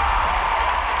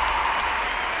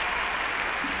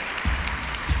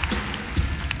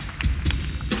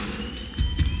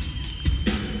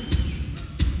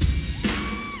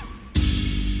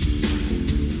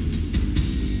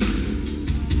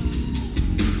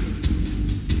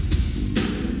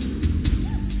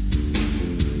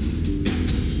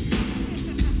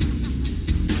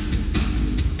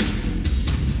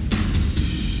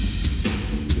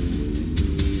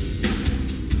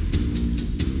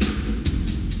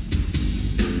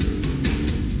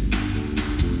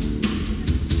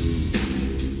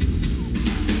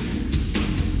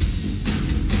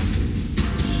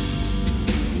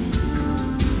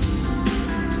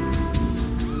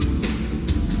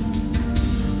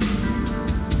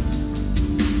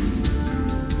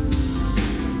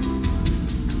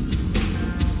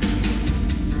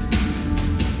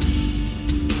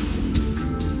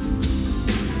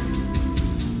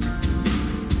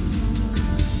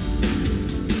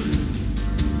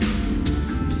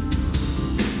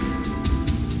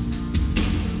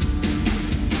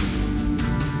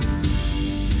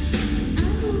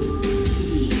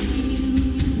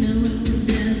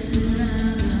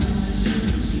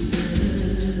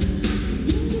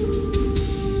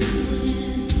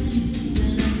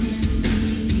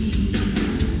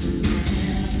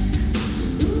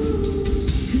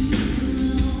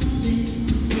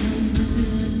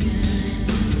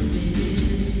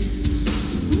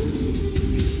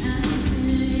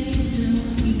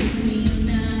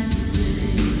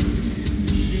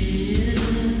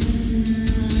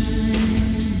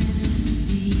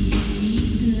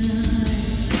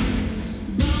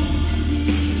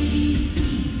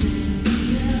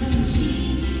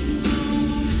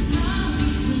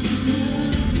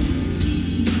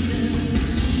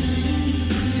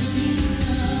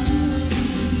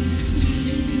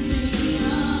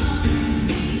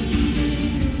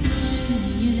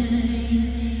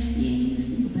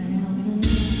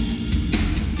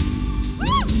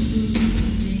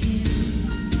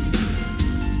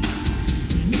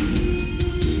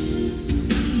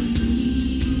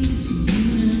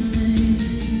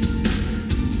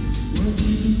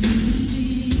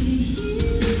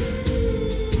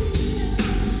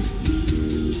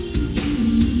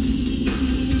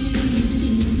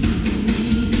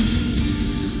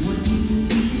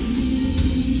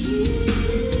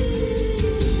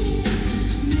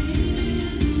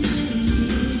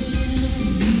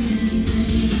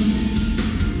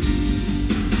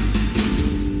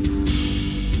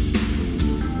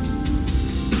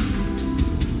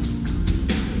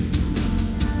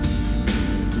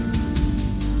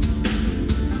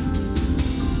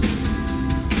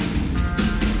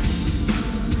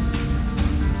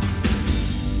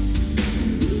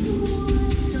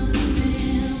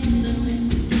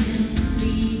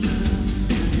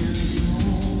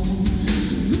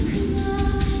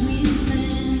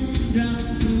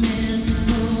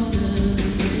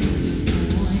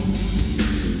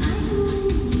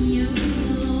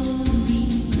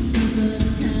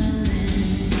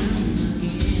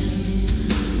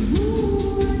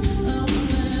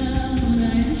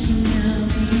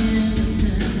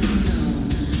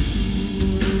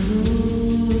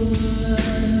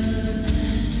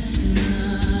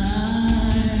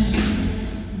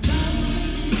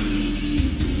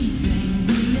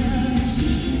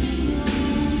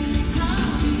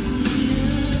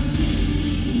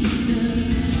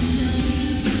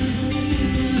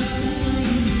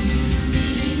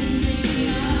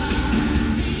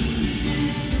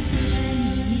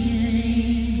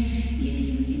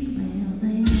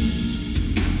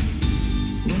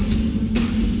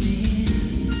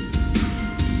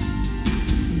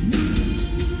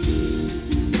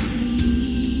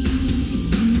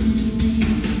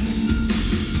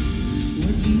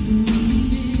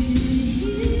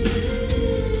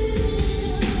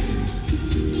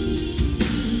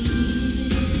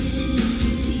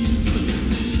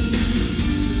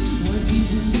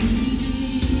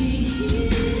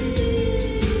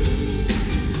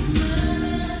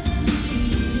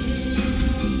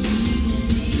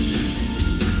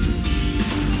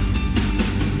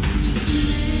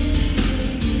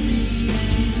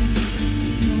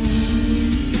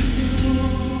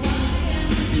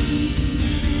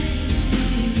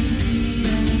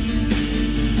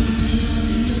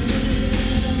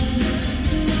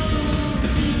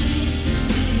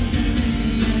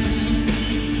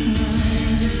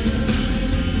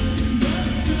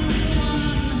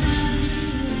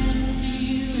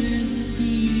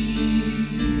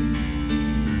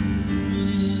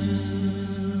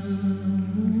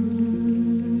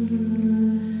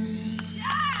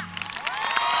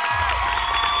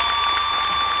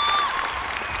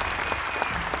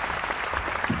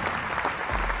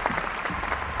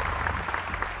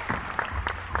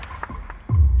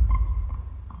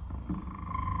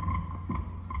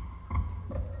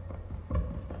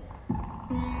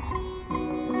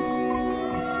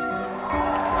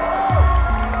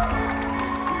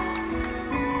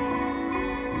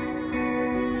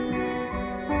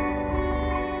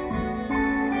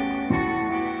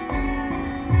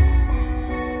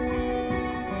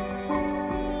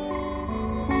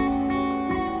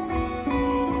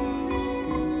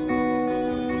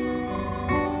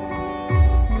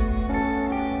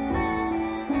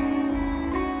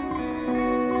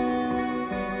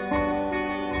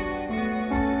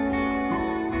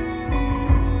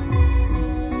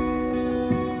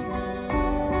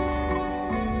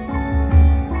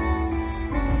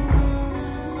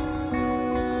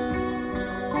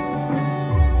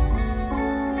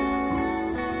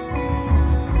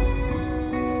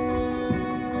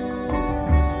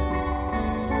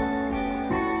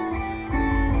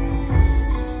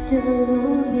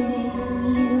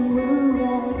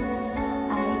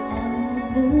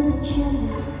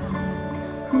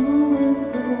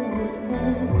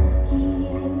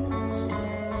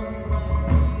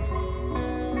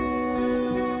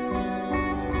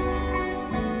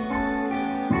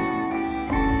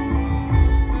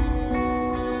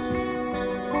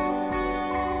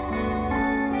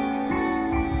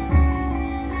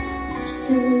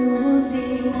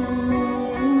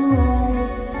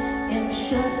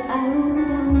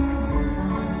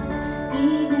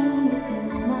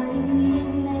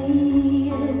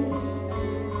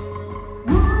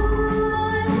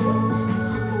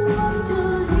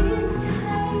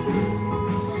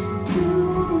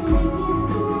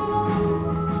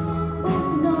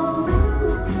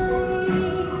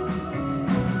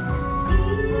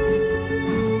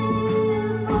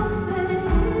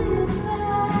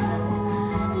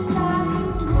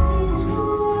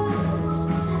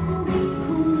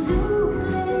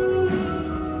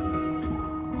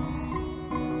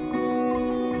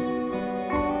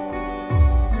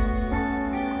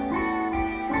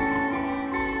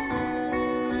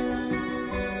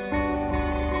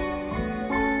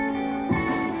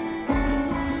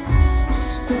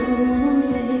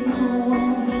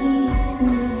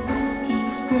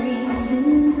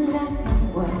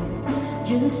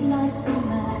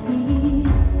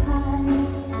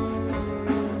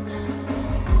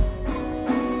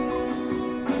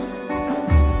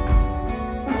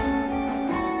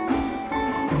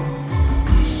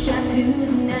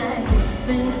 tonight,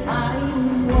 then I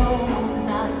walk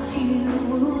not to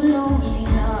lonely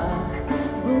lark,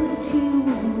 but to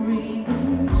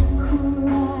ravens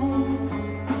cry.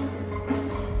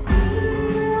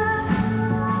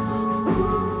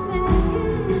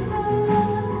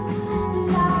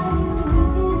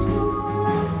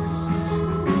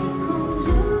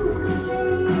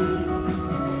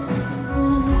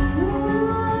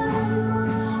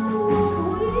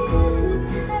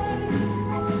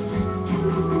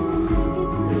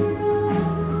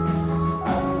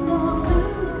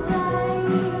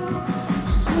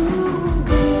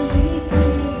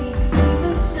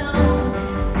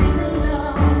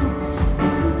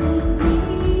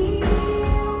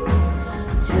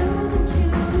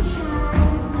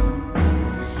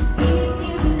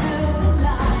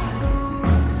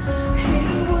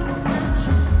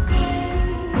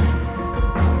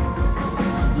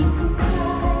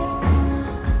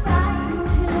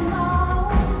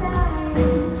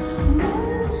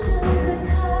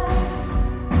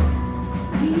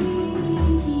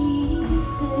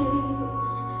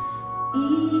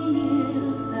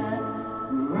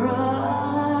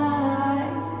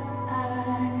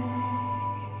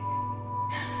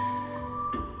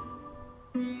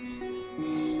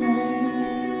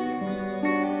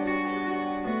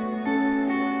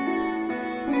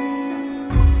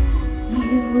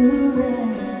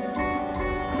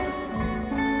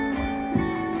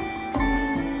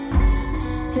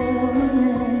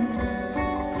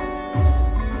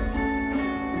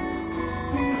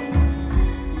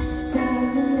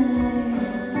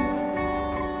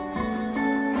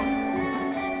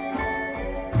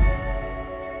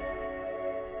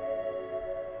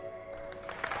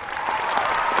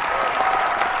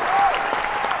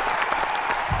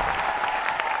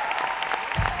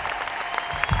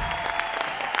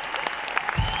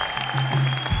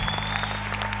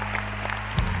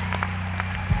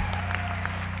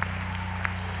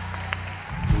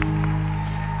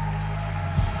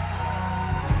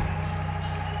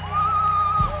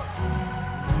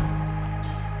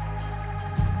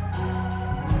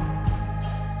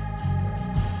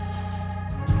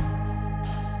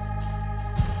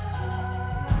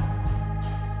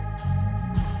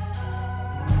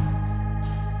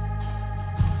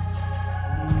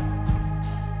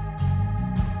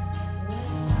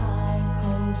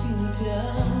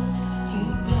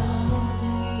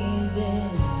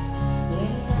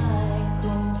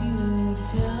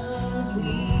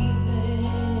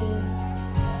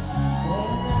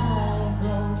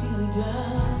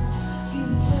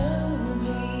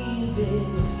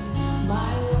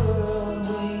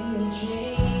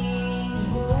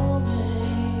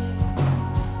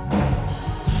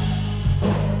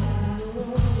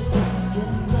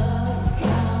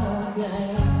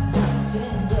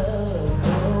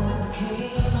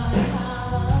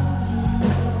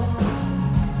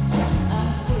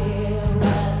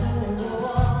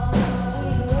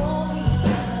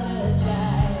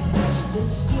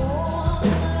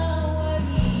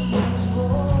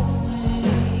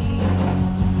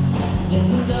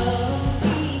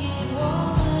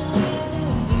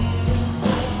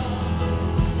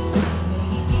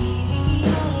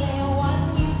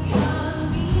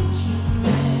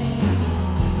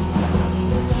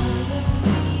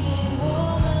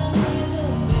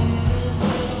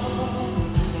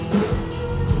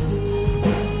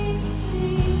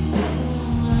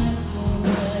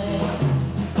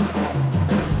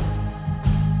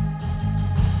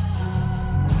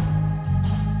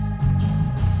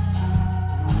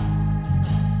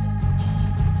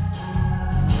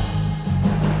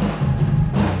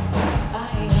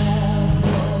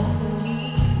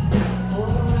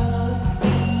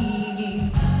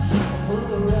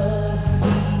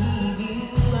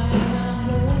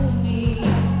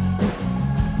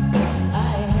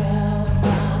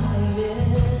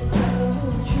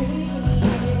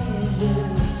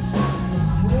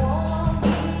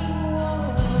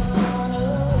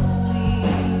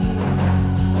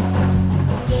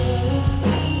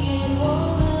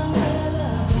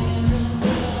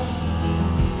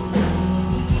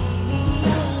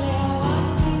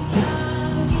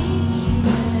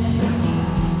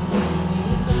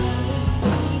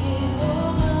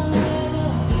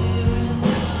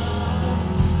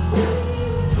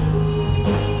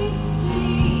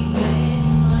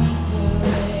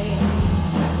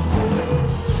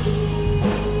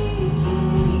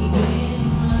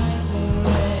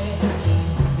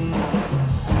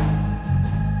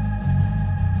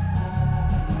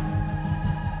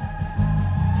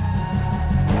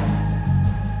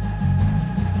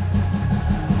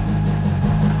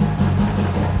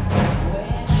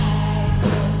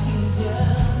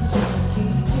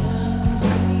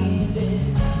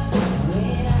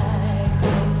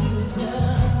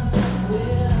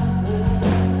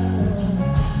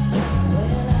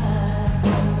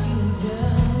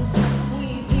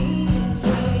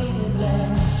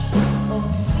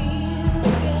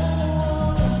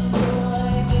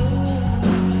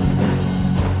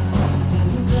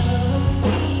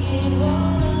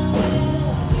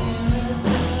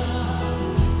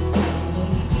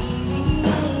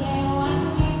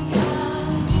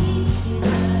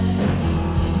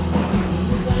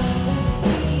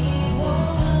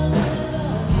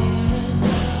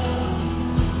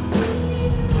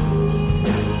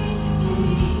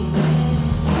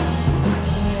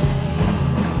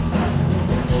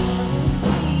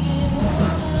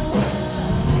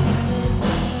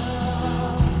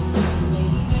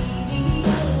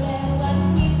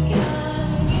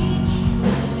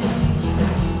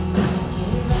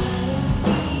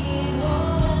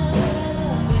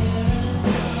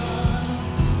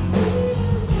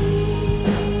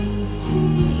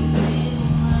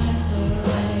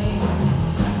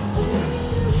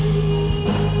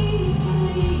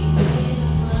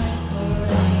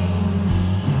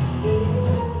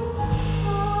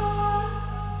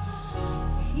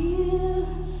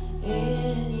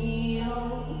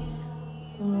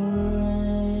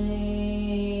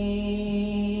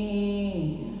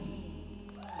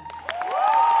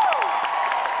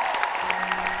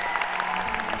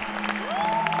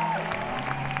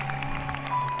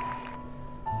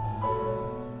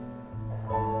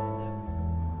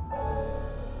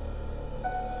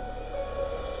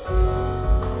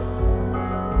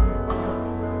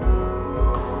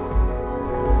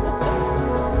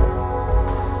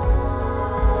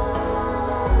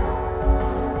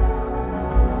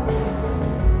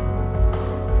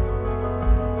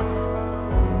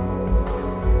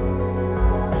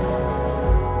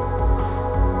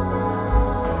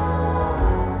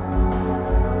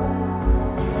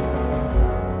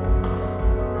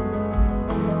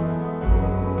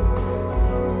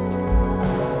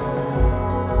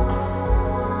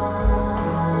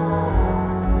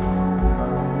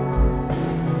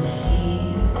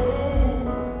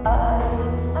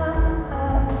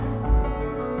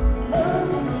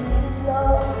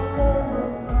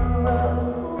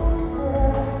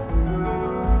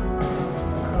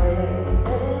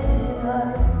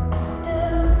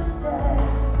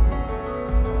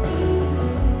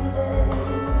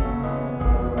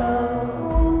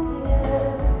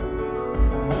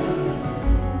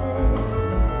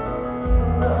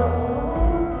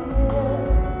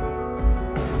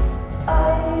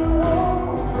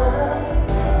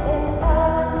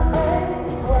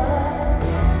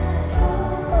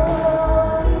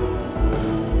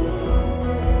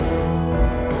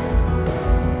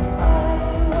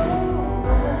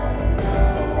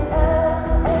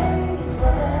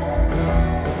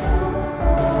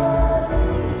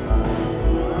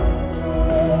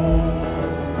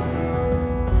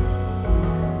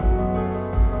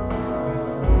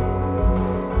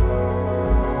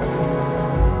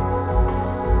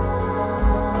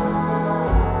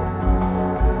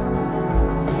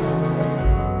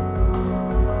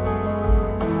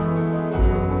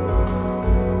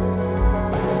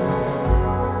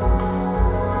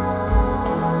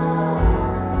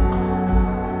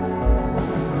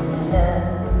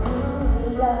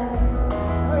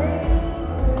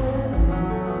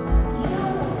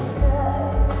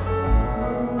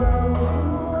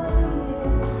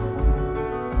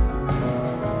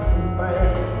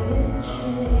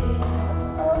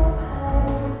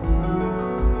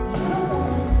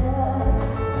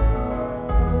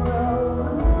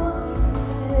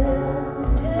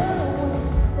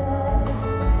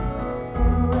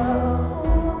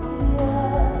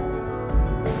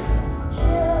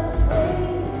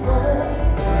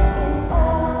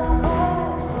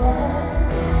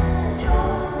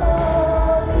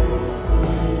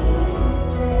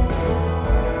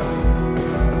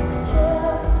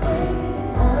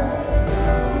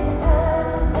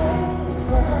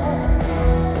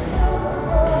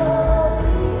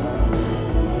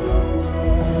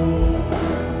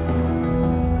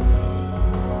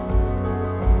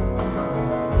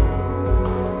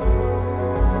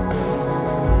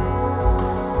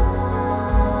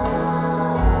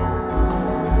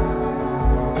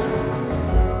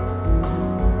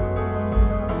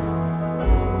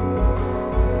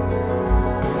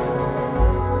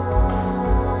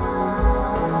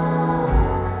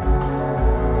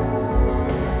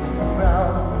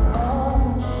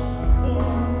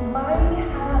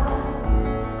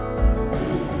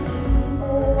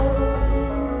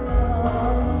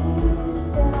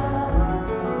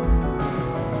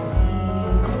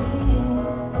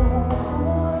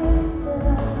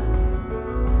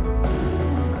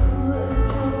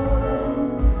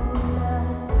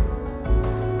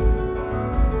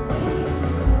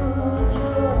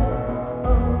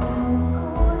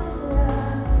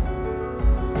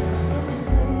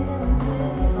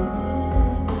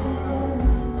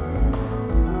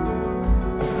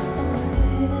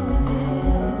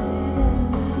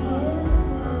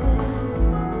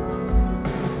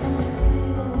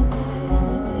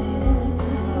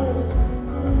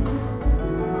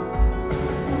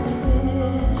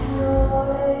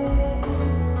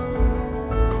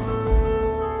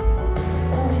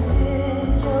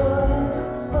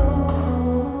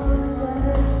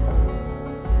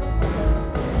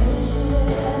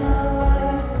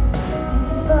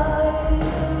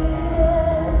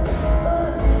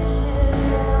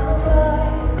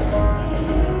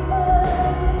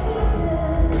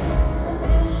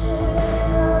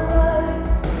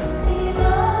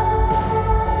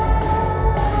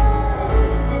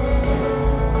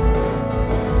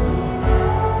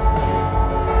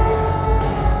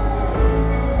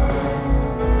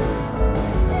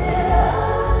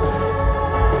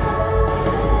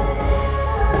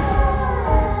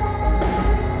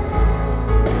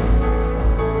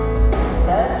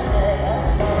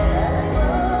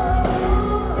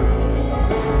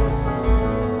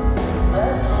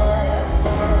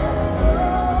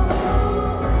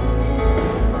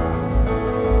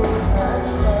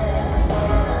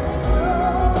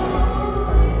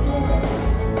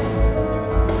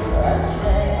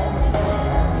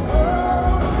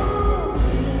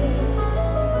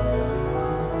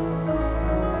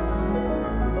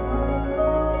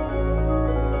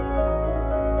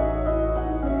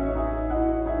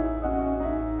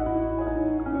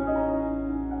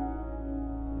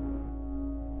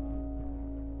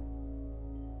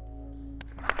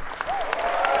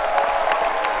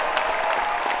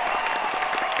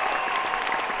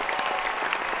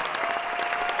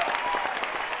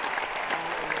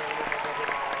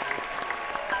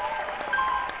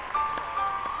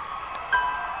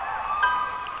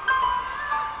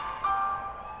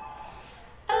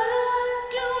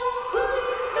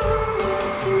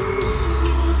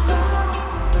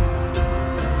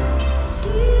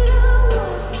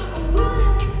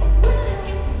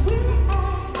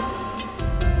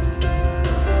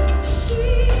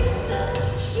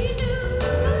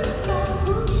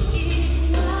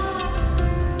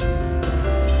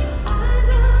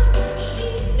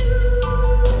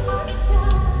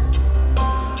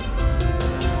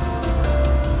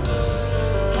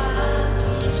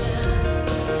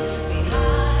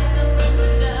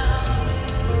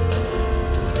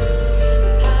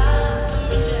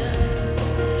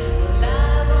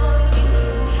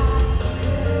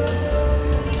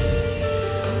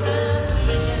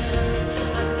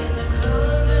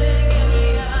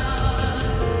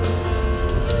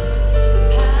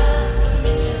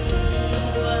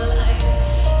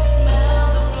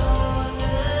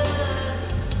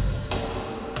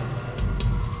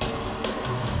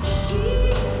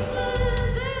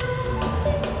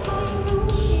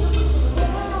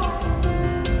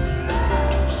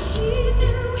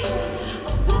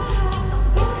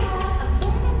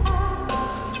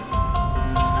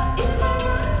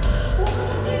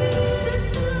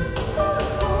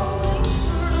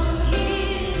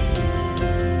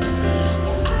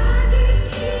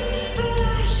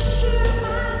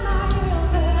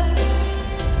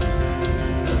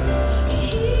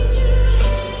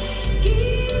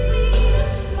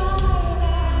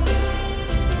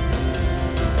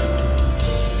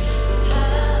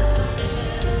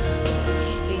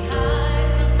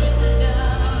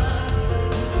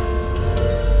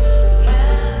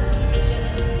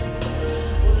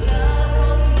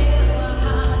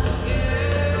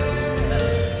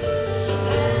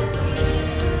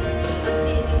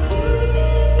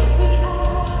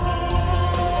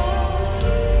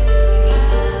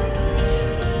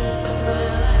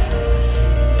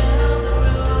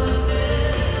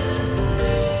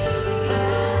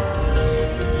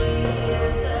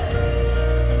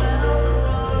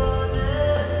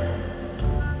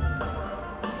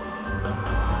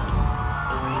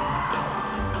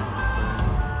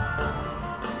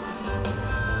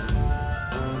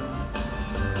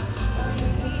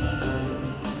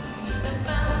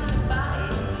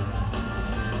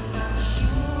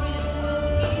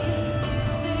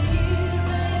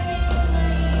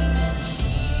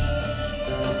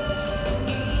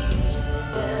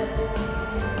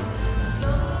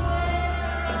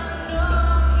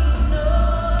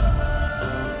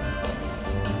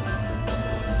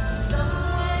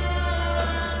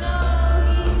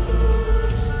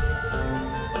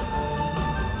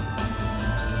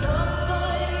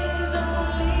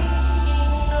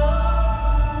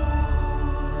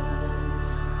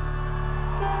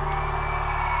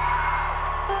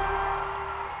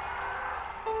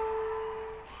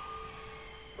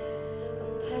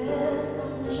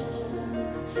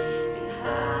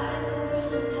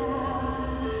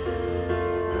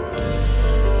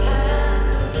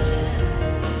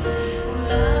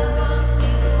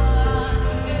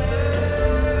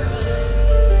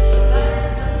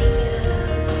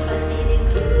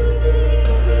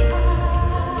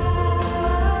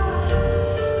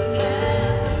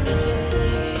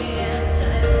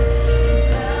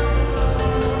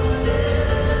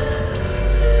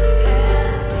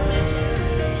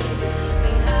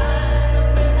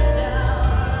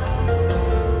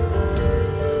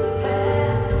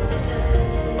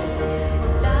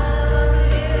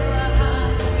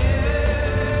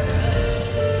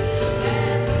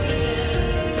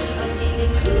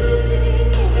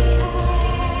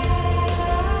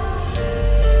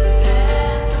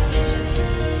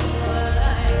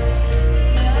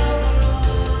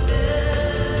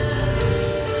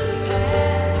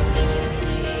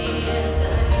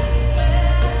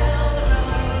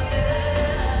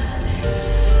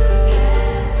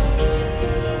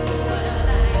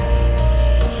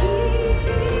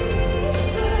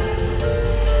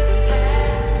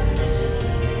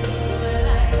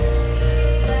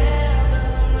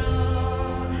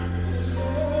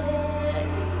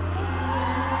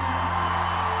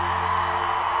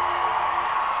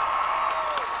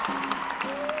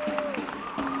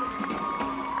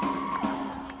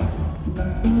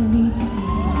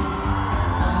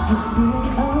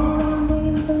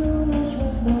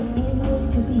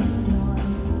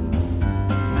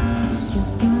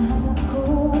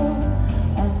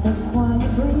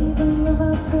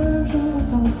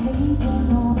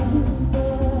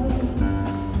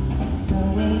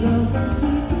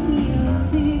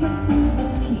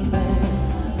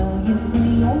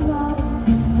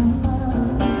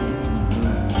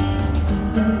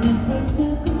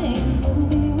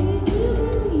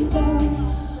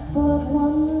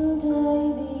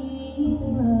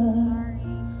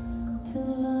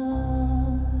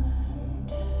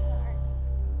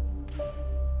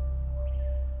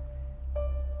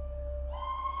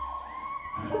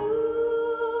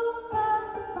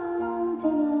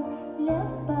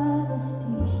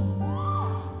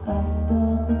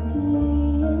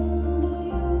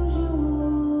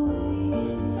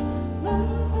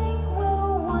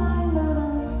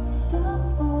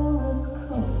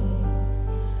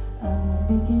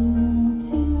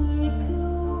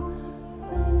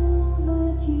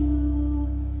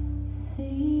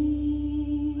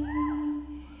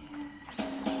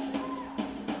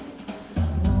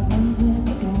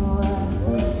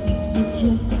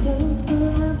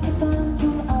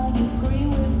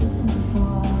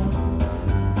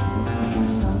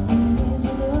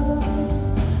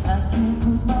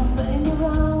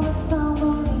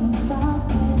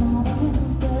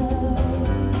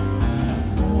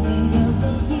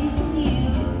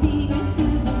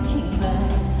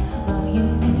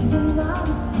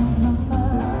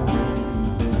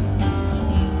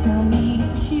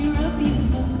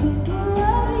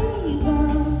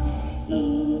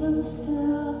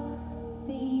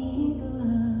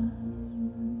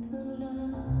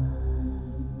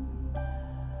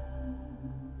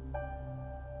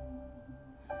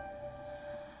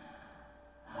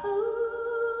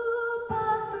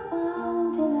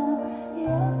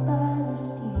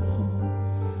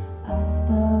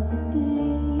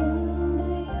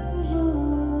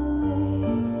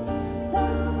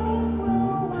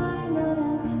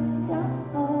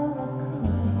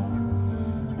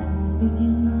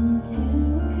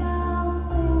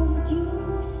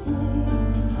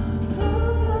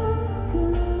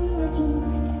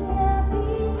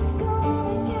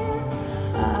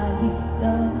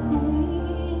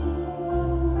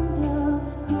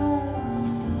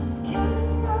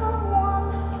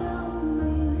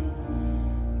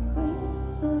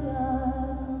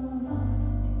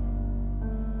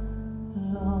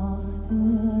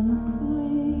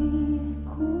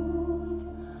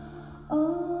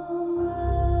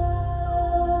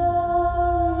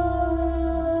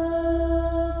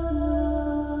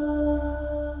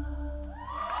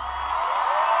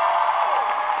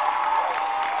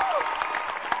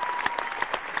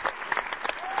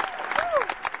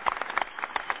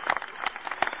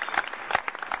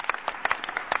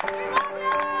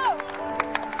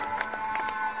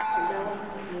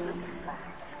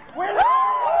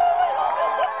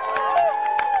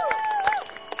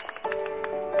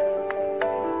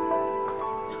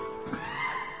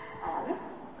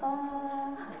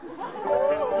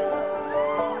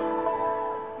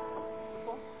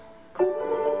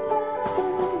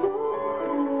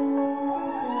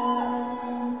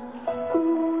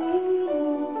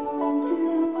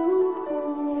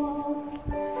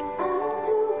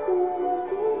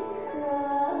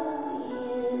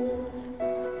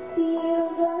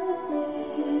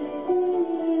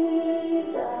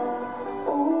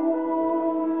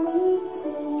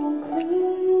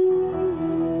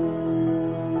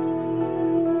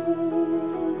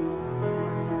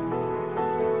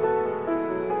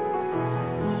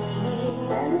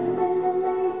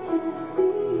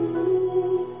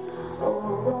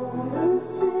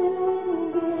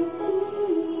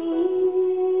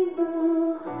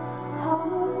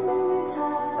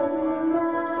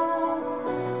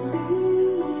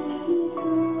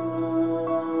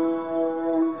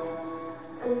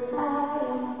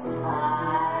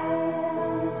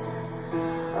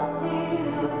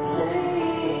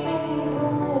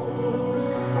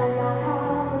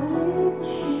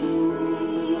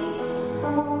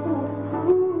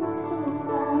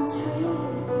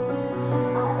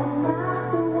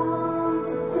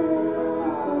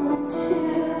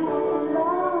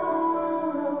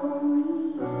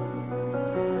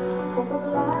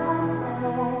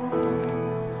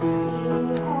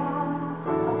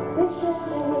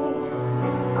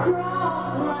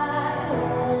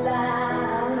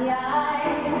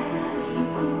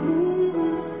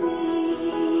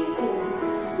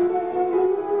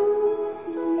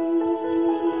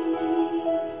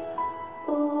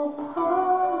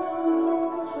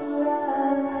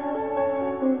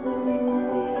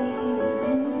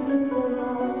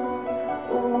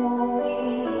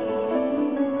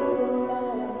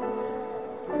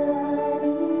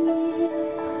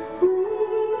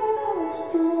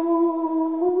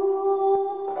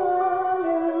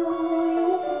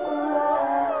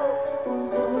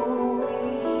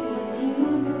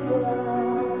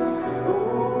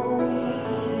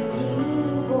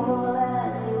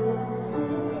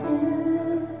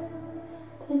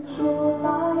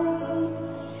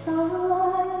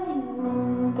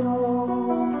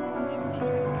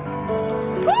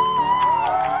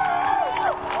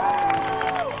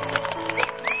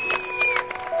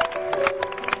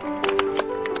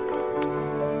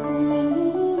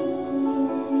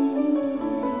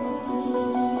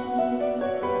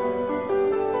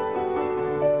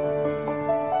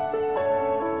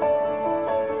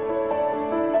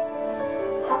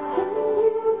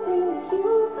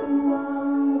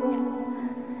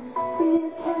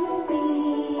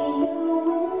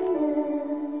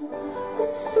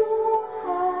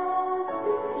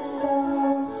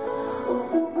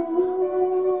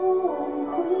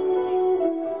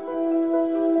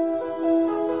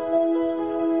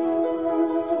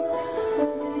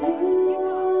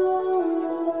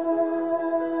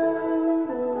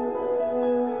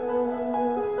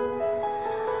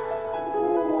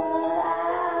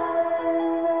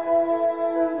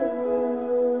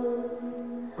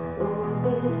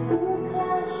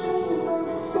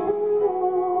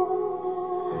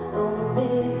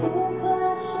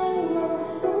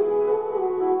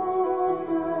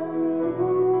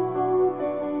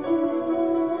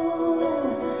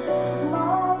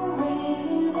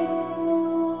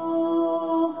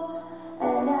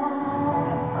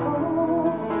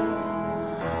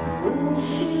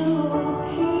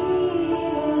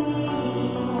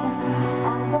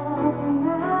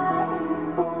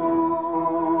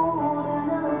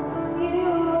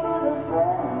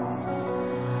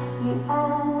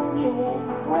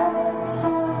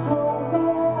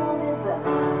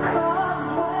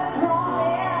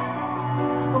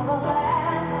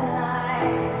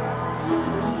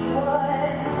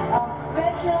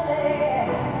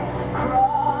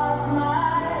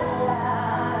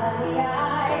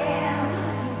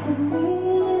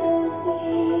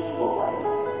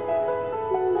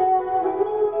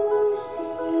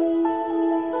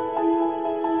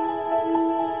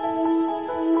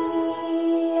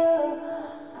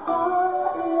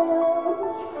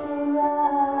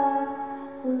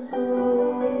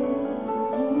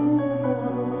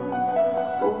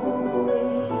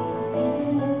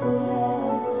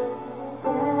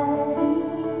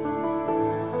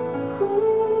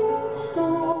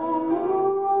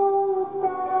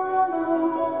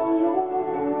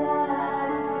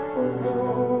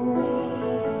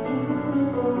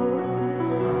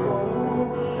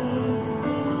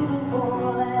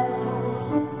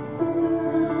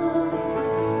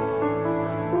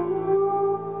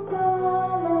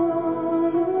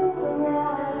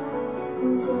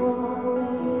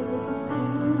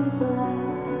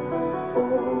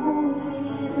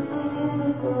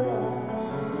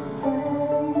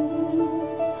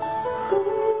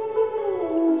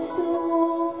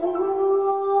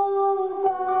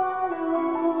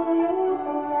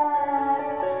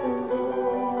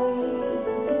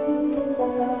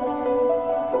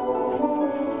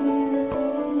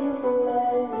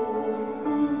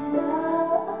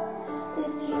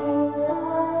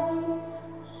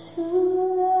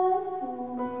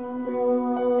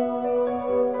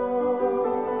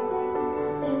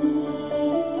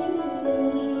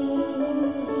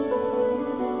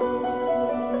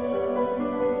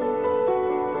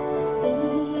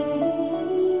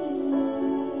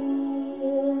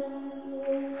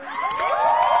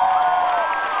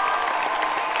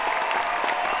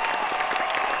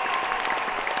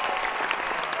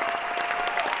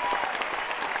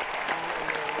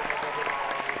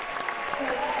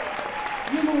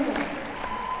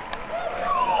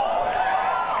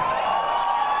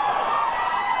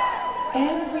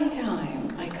 Every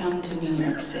time I come to New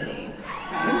York City,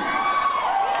 right,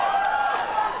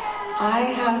 I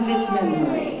have this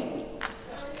memory.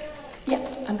 Yeah,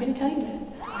 I'm gonna tell you that.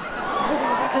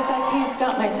 Because I can't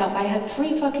stop myself. I had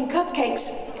 3 fucking cupcakes.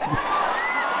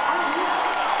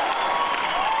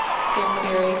 They're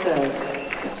very good.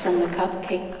 It's from the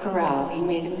Cupcake Corral. He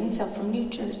made them himself from New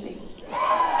Jersey.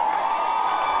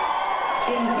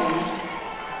 Anyway,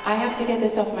 I have to get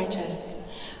this off my chest.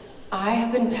 I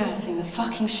have been passing the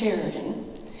fucking Sheridan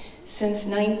since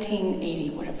 1980,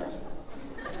 whatever.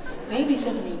 Maybe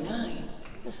 79.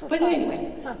 But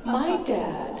anyway, my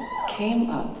dad came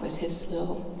up with his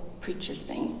little preacher's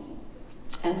thing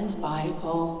and his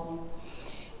Bible.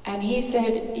 And he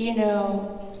said, you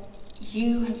know,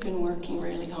 you have been working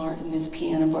really hard in these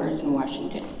piano bars in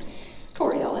Washington.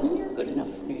 Tori Ellen, you're good enough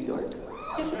for New York.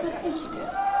 I said, I think you did.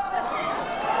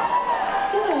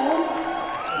 So,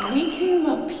 we came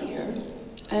up here,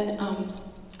 and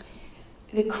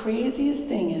the craziest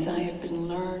thing is I have been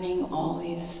learning all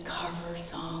these cover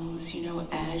songs, you know,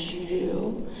 as you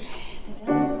do.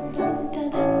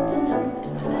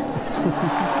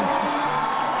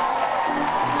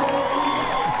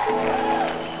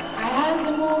 I had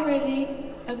them already,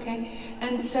 okay.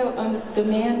 And so the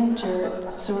manager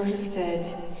sort of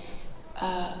said,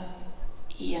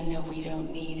 yeah, no, we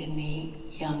don't need any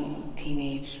young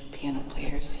teenage piano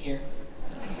players here.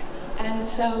 And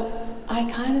so I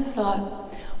kind of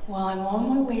thought, well, I'm on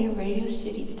my way to Radio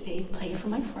City today to play for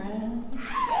my friends.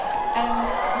 And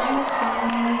it's kind of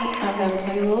funny. I've got to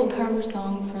play a little cover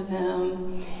song for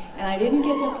them. And I didn't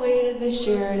get to play it at the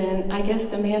Sheridan. I guess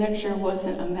the manager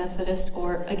wasn't a Methodist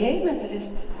or a gay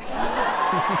Methodist.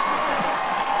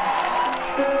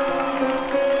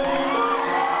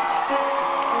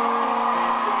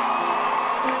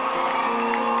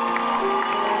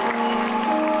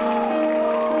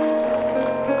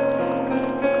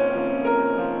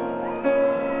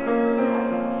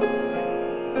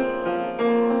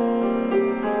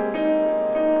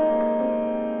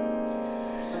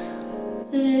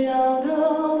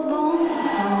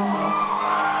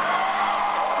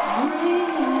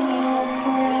 Bring your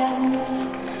friends,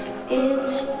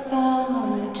 it's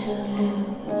fun to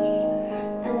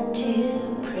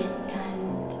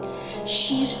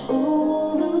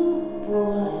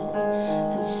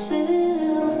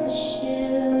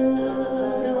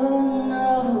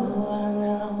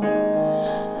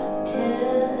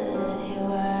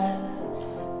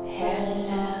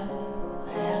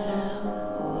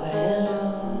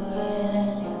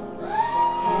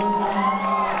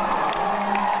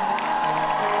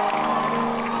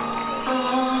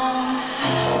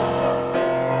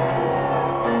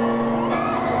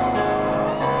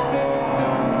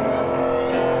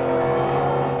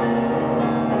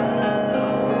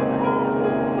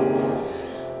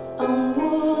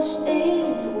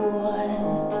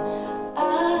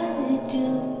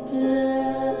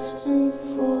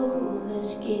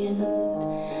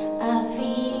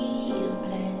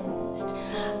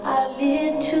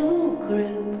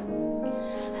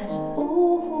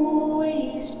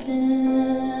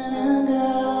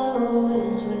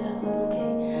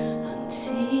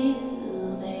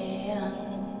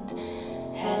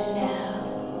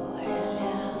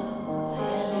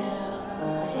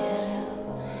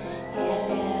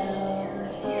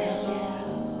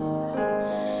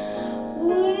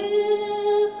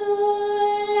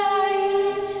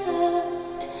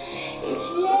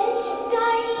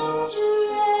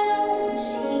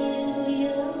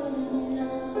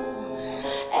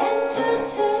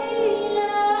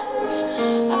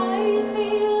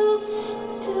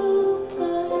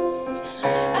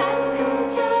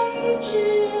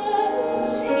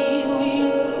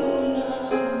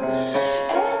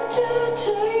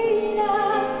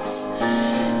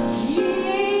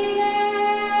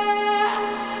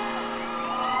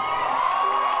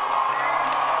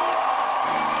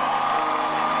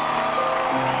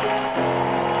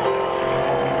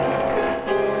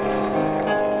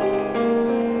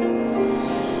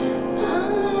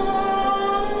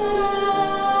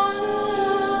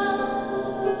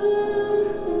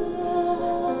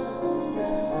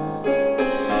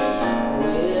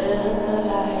With the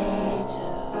light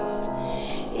out,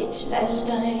 it's less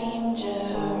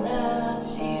dangerous.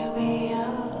 Here we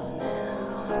are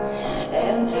now,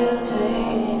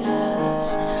 entertain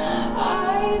us.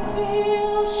 I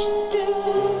feel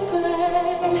stupid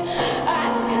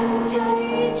and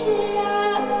contagious.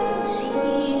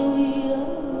 Here we are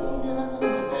now,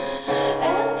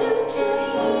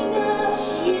 entertain us.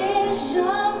 Yes,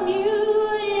 I'm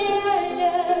mutilated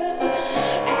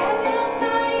and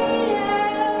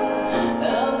a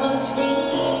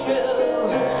mosquito.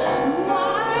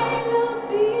 My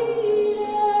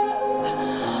libido,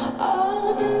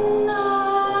 all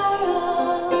denial,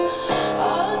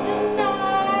 all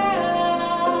denial,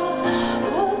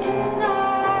 all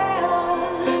denial,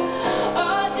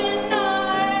 all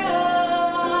denial,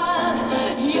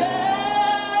 yeah.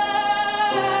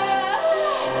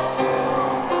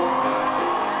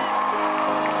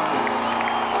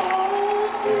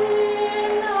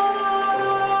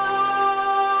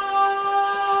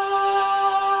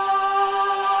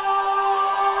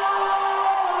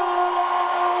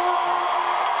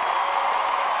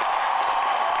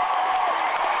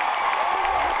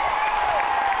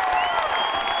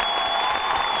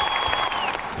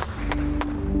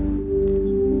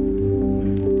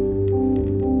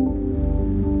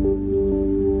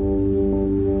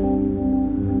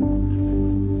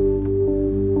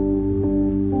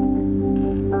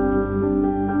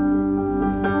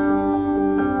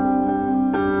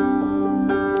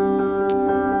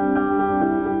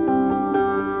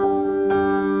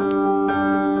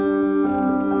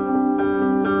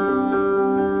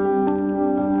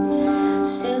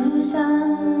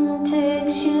 Susan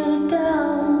takes you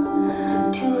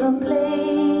down to a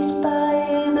place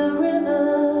by the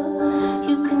river.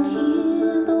 You can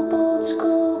hear the boats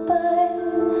go by.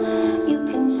 You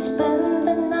can spend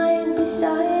the night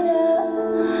beside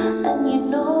her, and you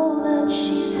know that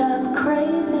she's half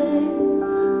crazy,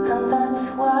 and that's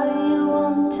why you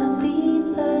want to be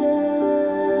there.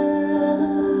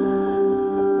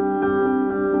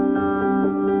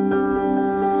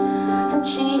 And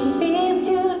she feeds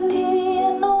you tea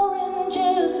and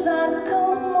oranges that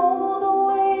come all the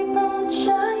way from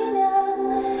China.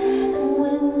 And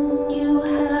when you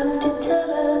have to tell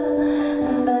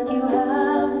her that you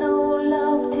have no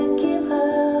love to give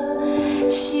her,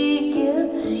 she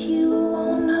gets you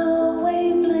on her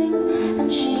wavelength,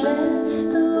 and she lets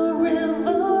the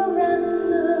river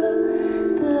answer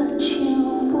that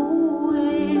you've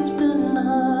always been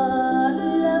her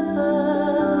lover.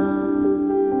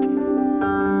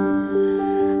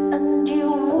 And you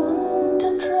want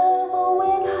to travel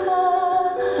with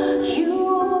her, you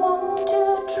want to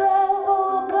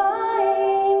travel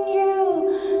blind. You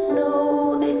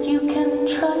know that you can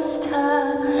trust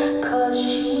her, 'cause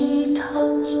she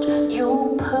touched your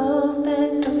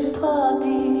perfect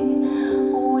body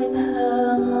with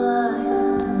her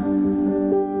mind.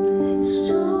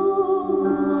 Susan,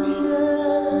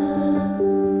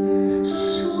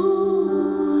 Susan,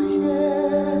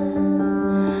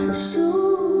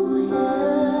 Susan.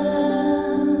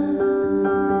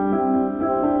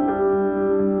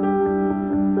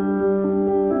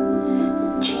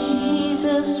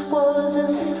 Jesus was a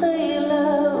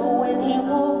sailor when he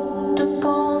walked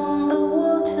upon the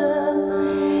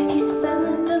water. He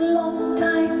spent a long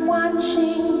time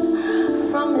watching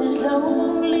from his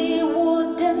lonely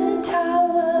wooden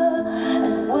tower.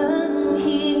 And when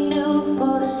he knew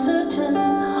for certain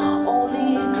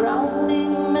only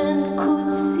drowning men could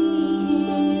see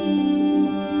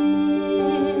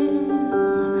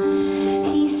him,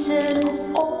 he said,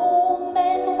 all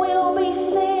men will be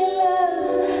sailors,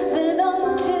 then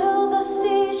until the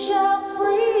sea shall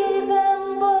free them.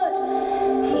 But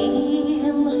he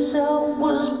himself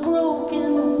was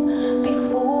broken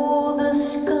before the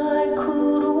sky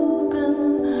could open.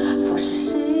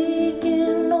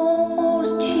 Forsaken,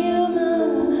 almost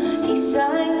human, he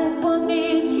sank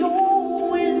beneath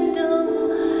your wisdom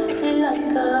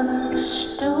like a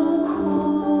stone.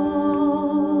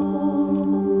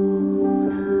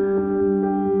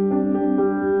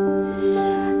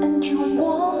 And you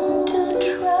want to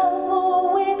travel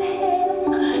with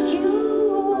him, you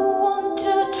want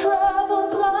to travel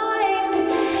blind.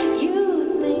 You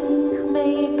think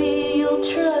maybe you'll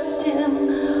trust him,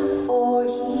 for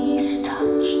he's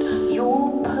touched your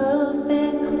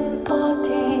perfect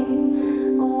body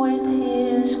with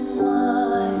his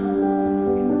mind.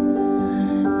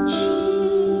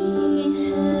 Jesus.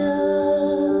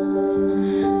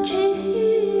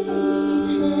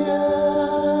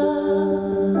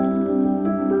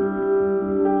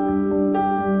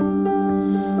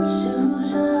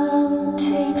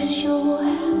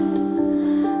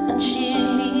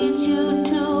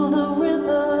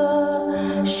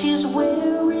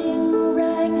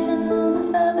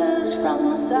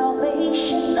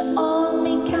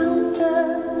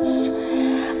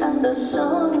 and the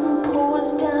sun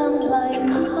pours down like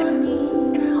honey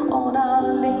on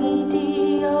Our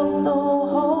Lady of the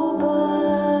Harbor.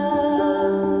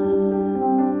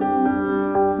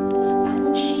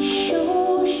 And she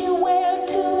shows you where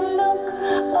to look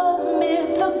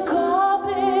amid the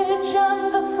garbage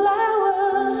and the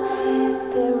flowers.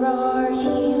 There are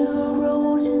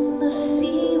heroes in the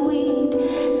seaweed,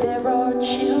 there are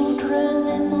children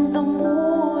in the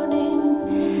morning.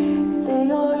 They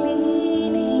are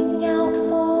leaning out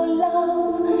for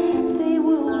love, they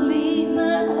will lean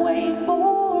that way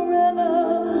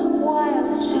forever. Why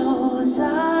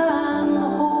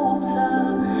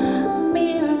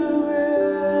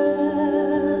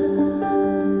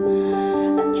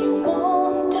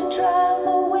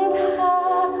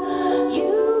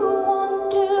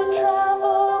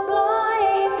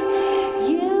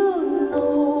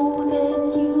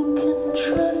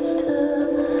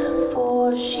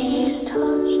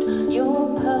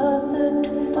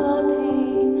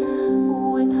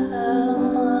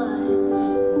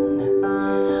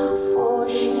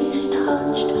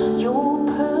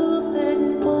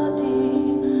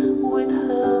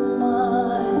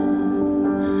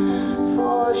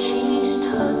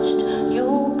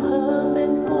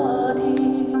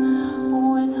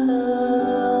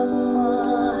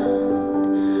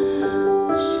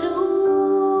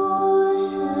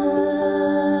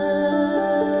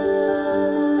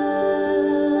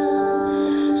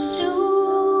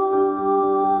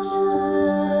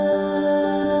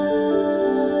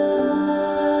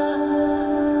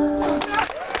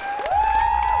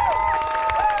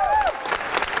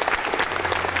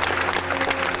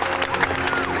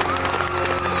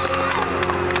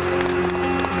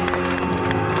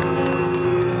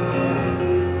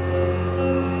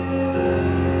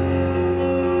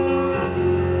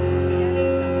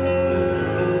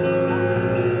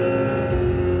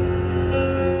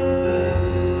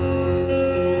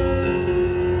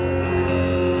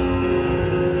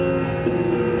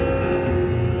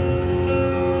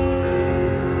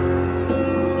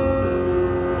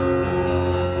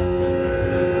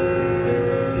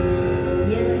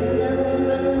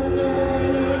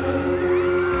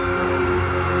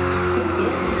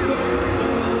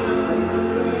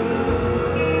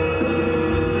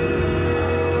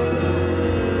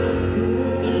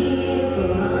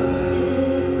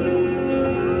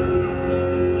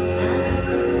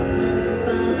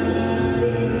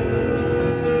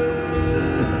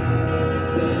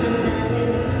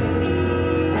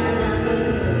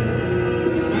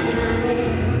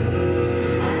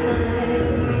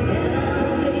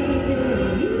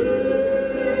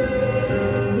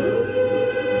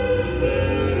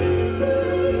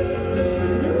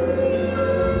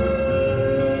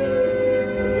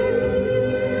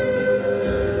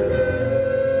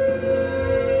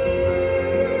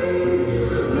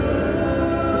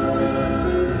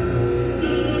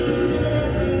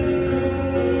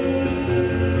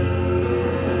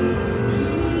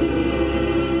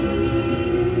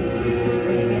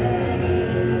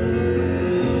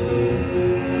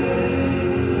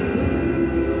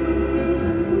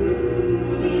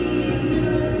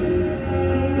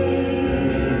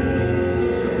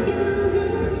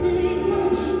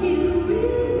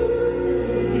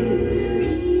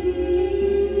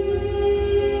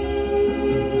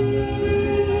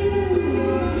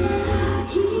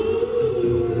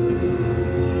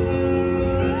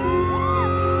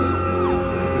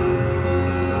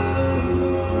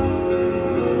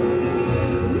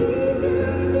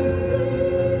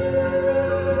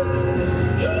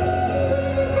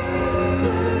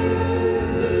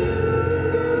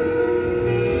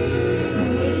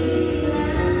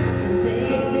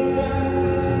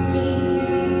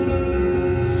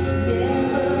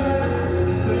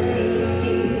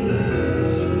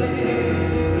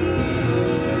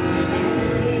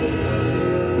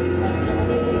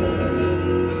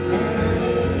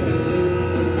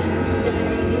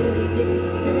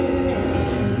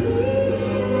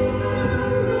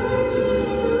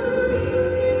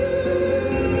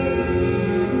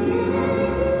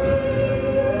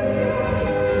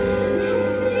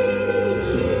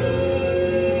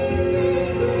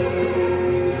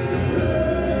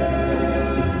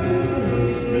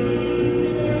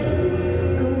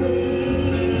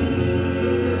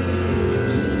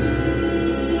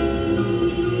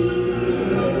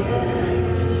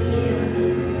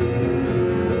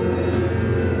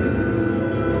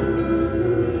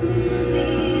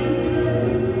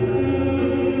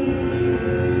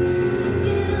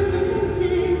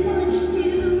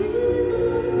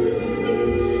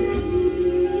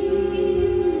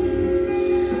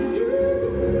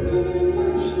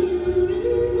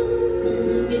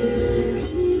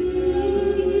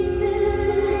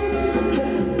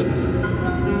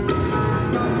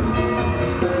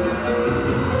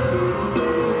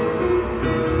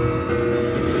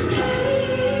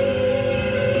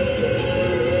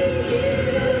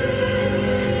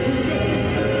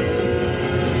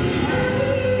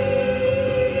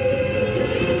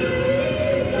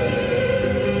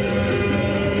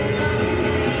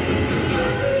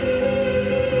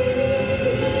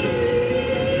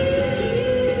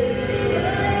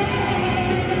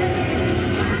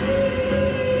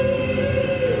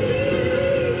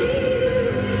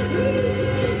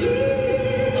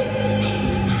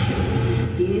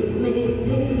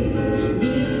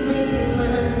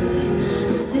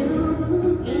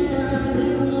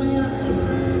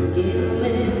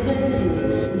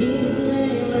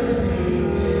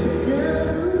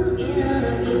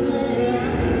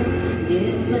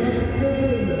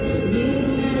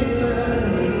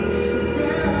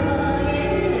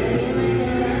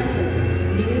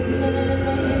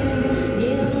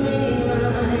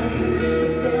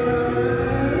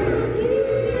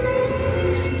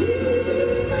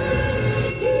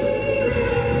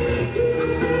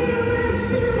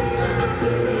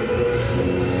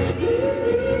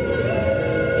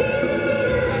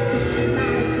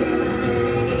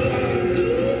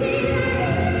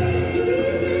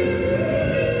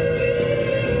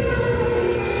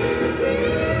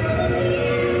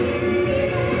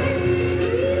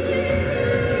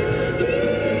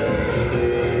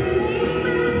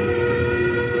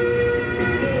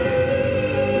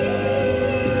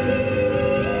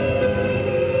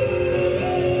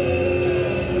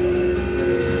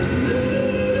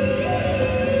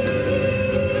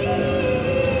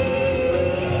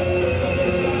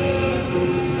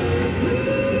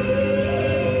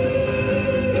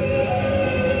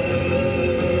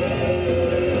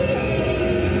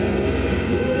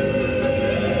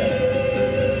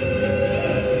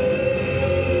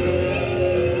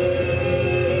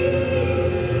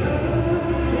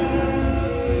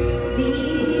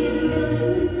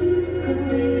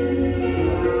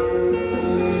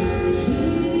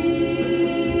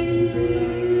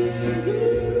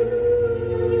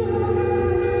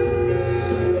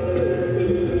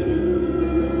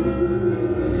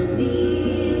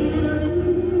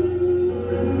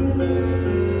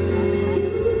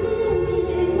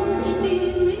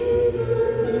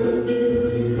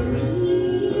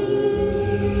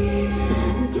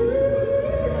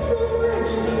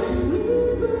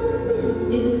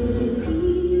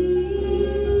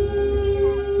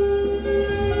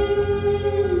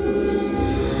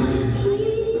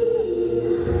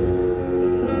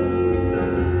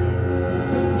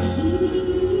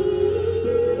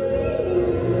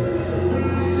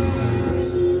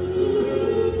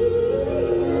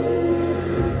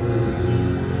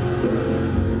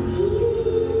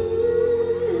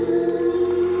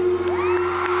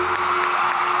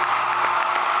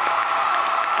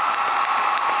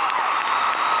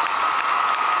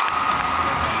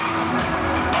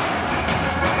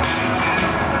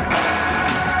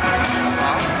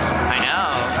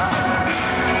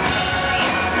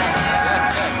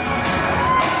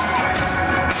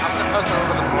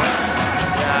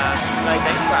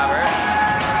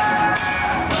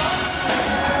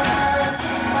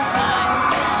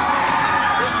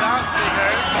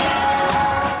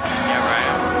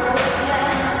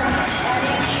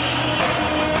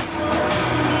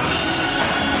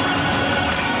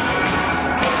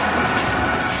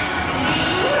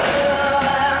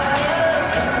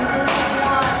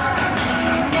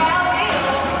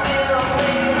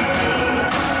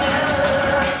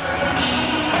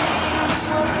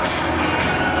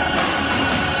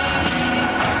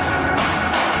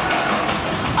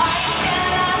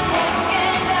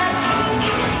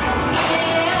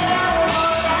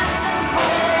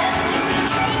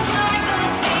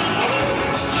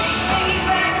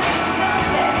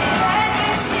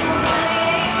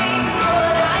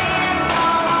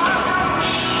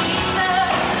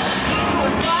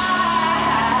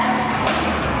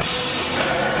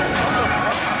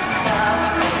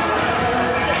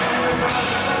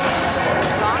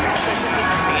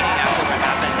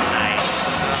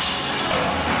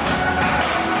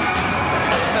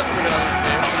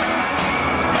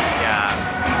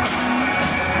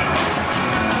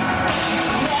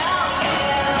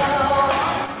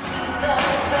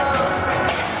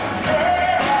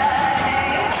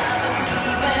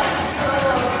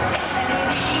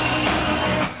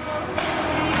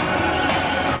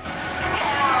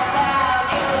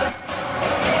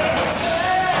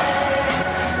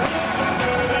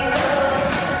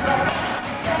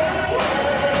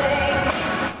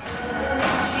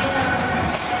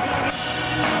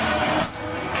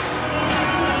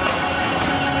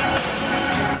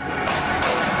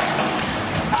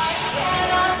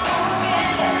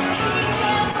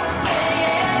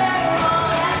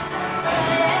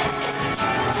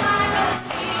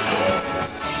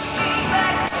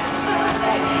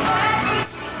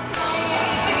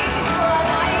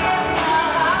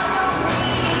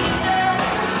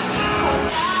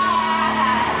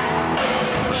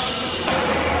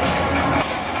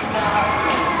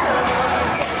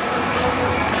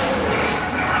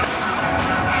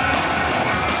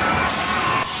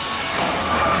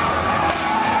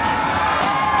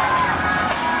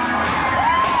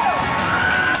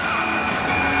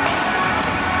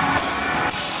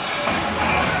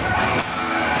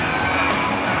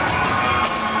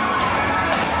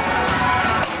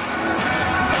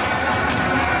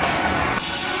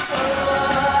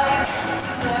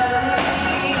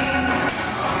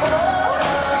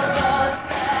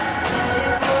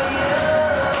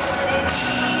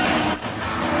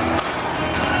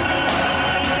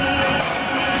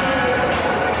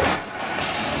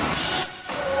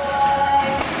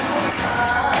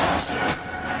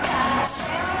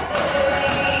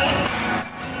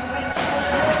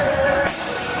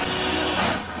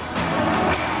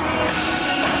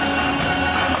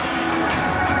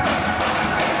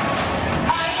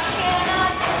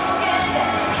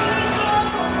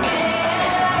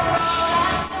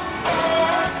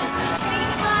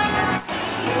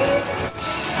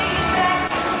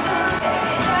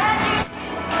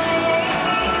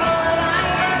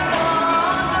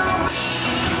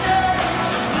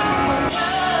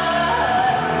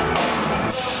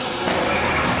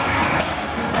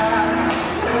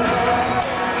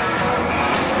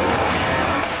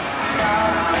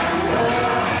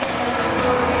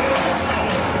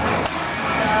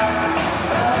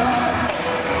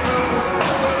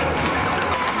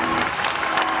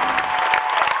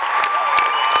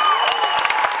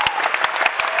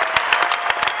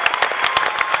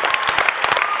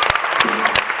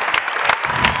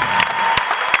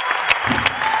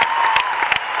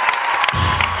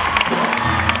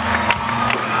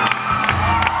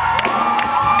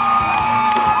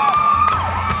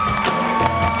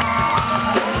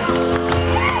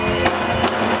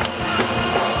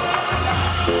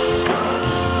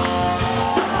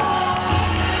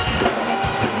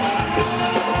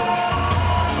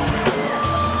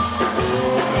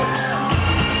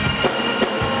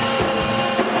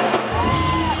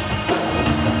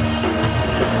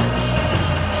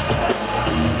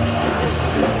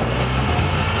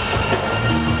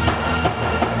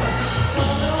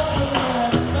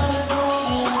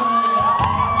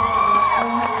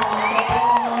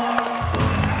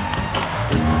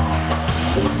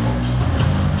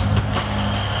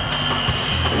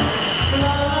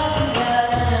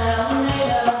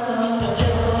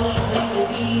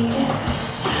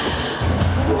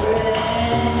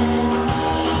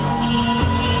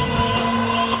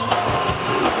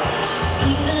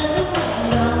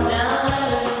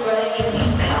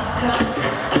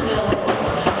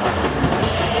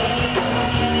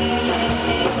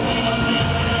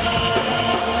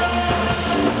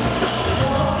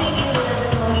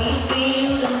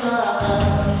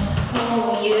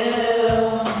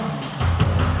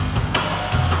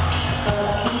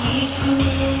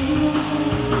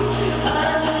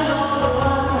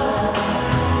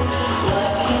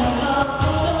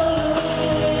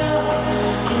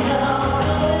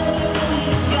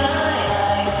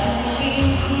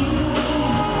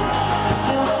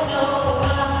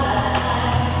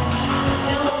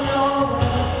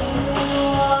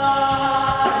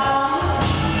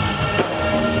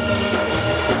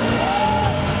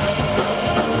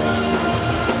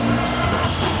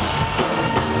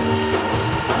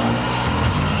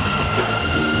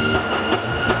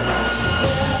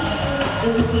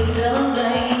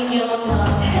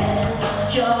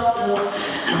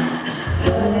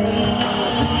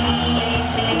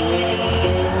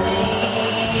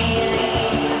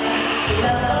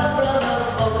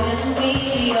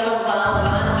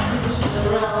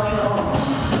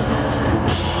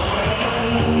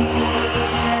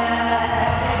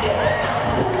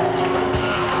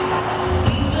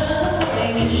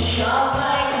sharp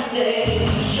like the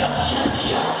daisy, sharp, sharp,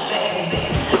 sharp, baby.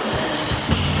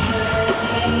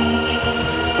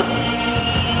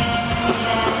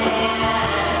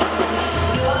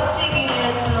 You're singing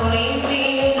it so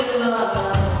maybe the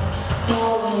lovers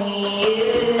for me.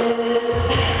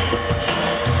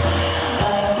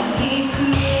 I can be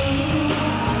cruel,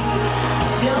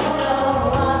 don't know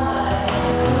why.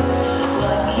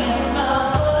 Why can't my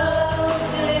world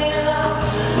stay up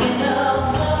in a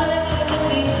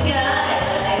blue sky?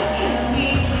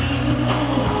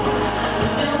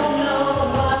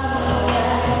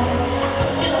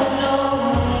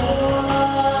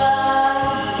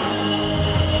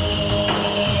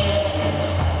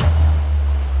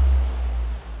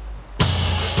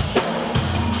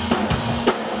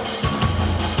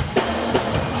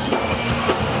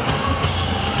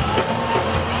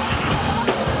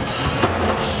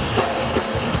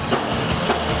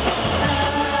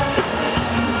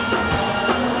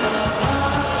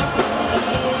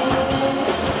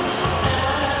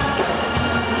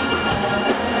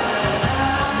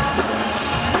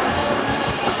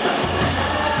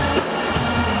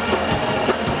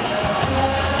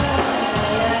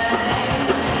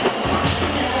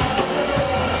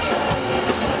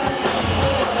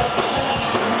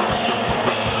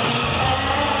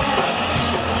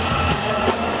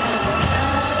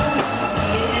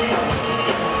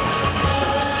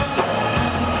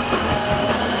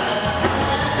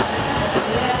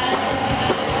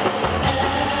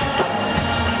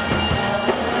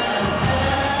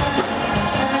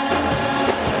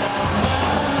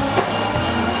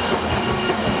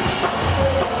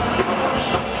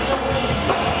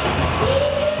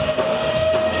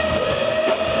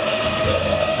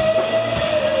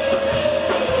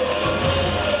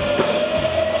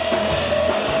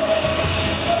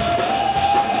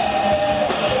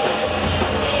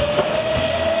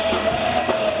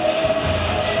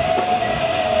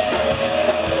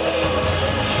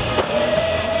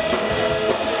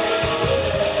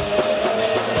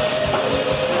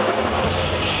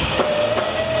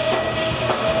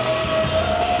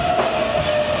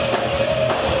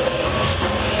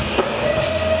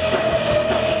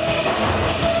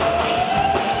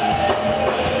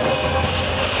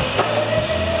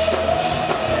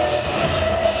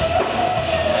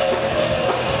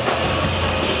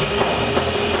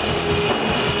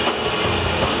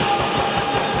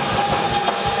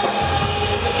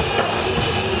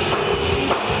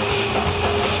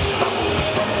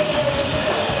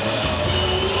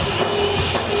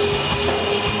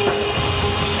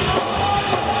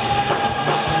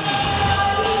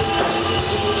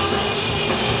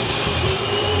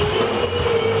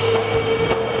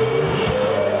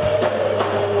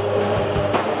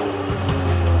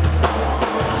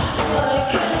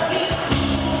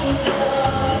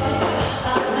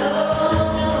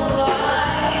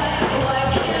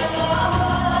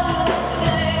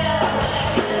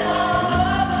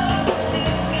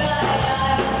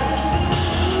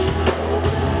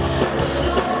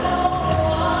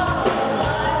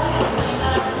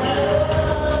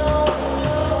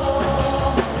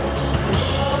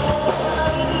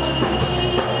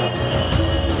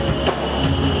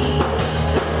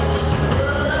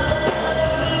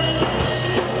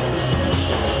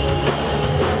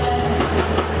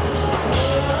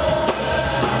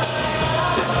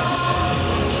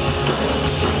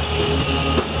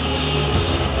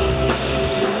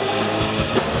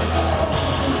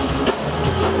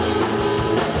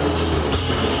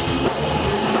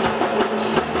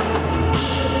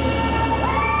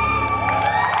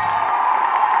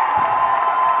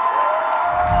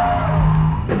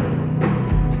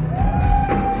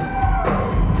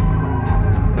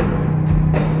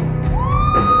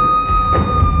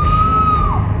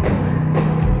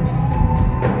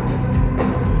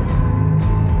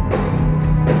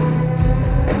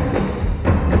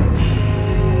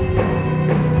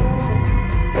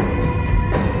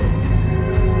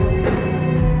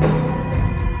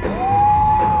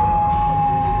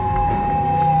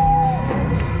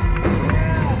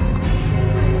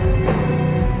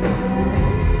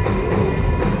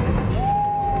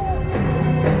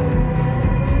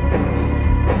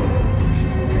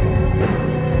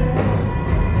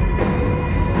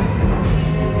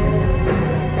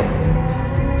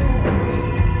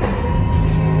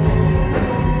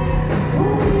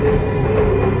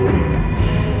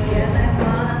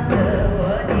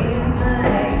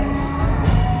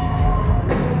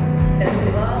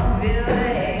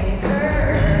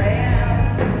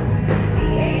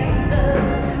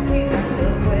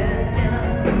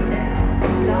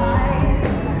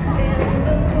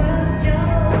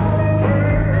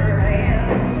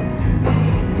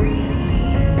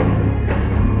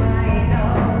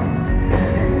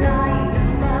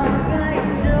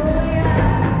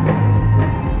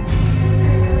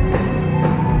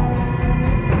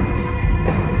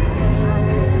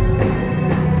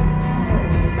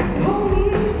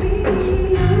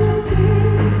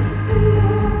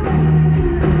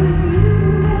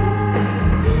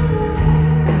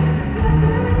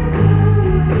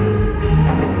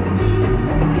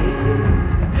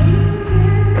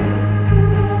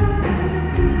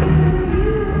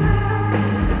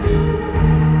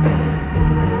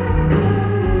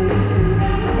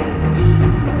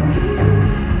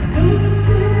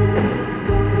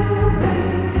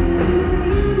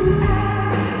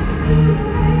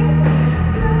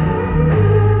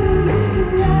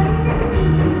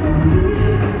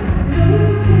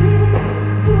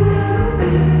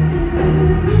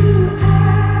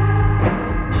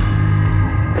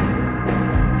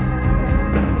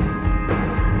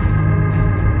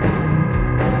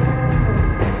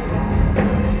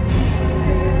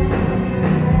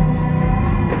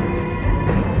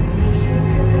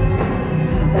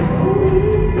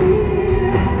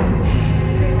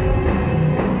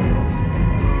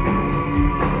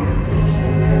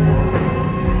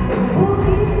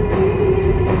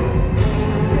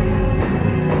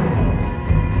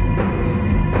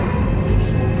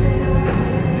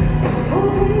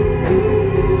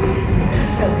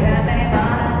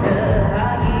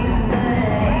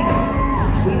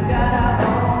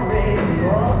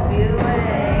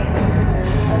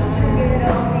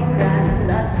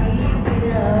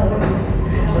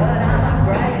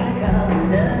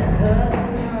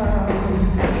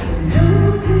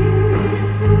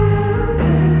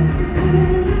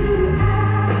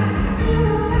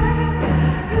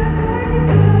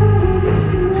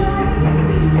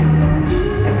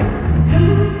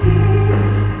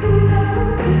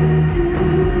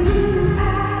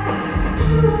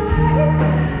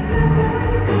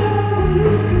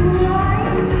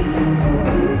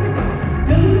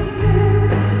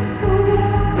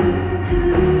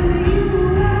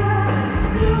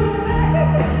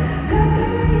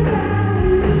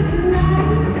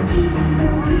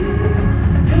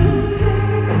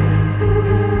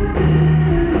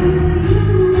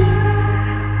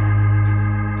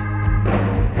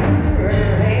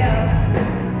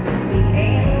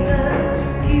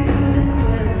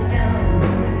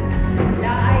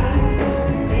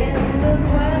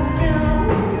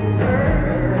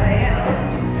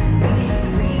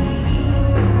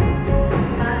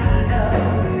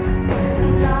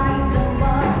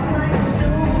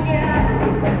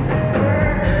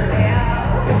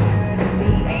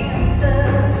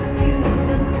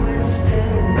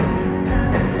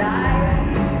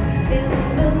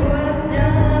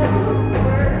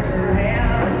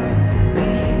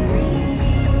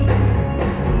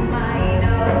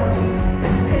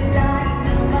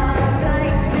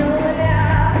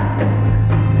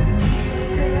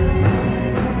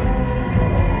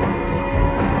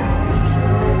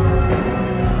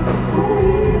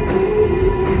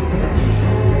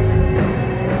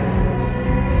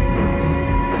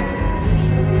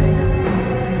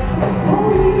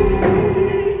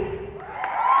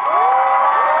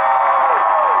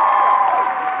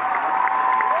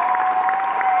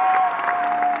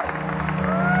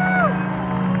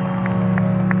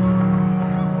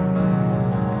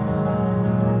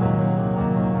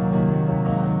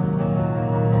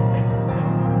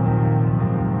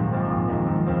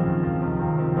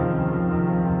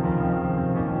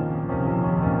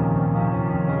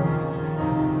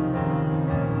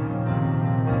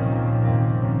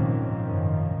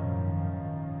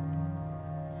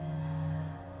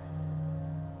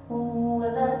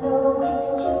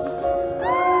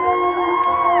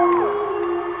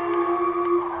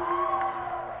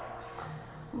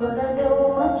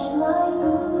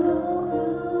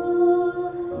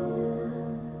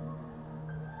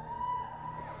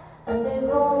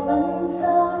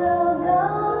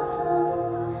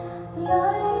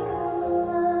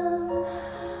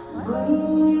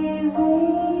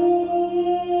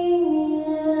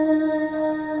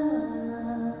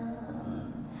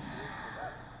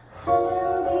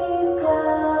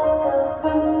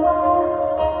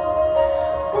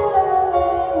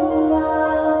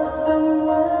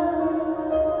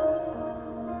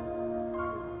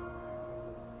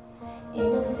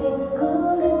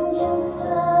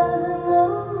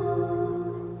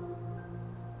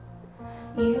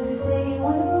 You say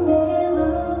we'll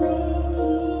never make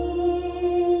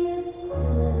it.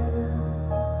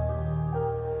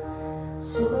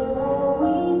 So all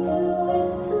we do is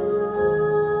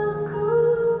circle.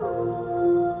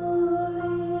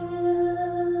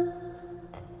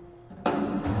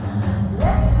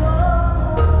 Let go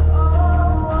of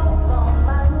all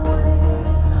my way.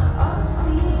 Our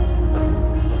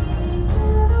secrets each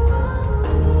other on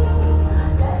me.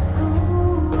 Let go,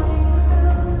 make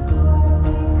us what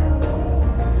we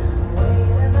create.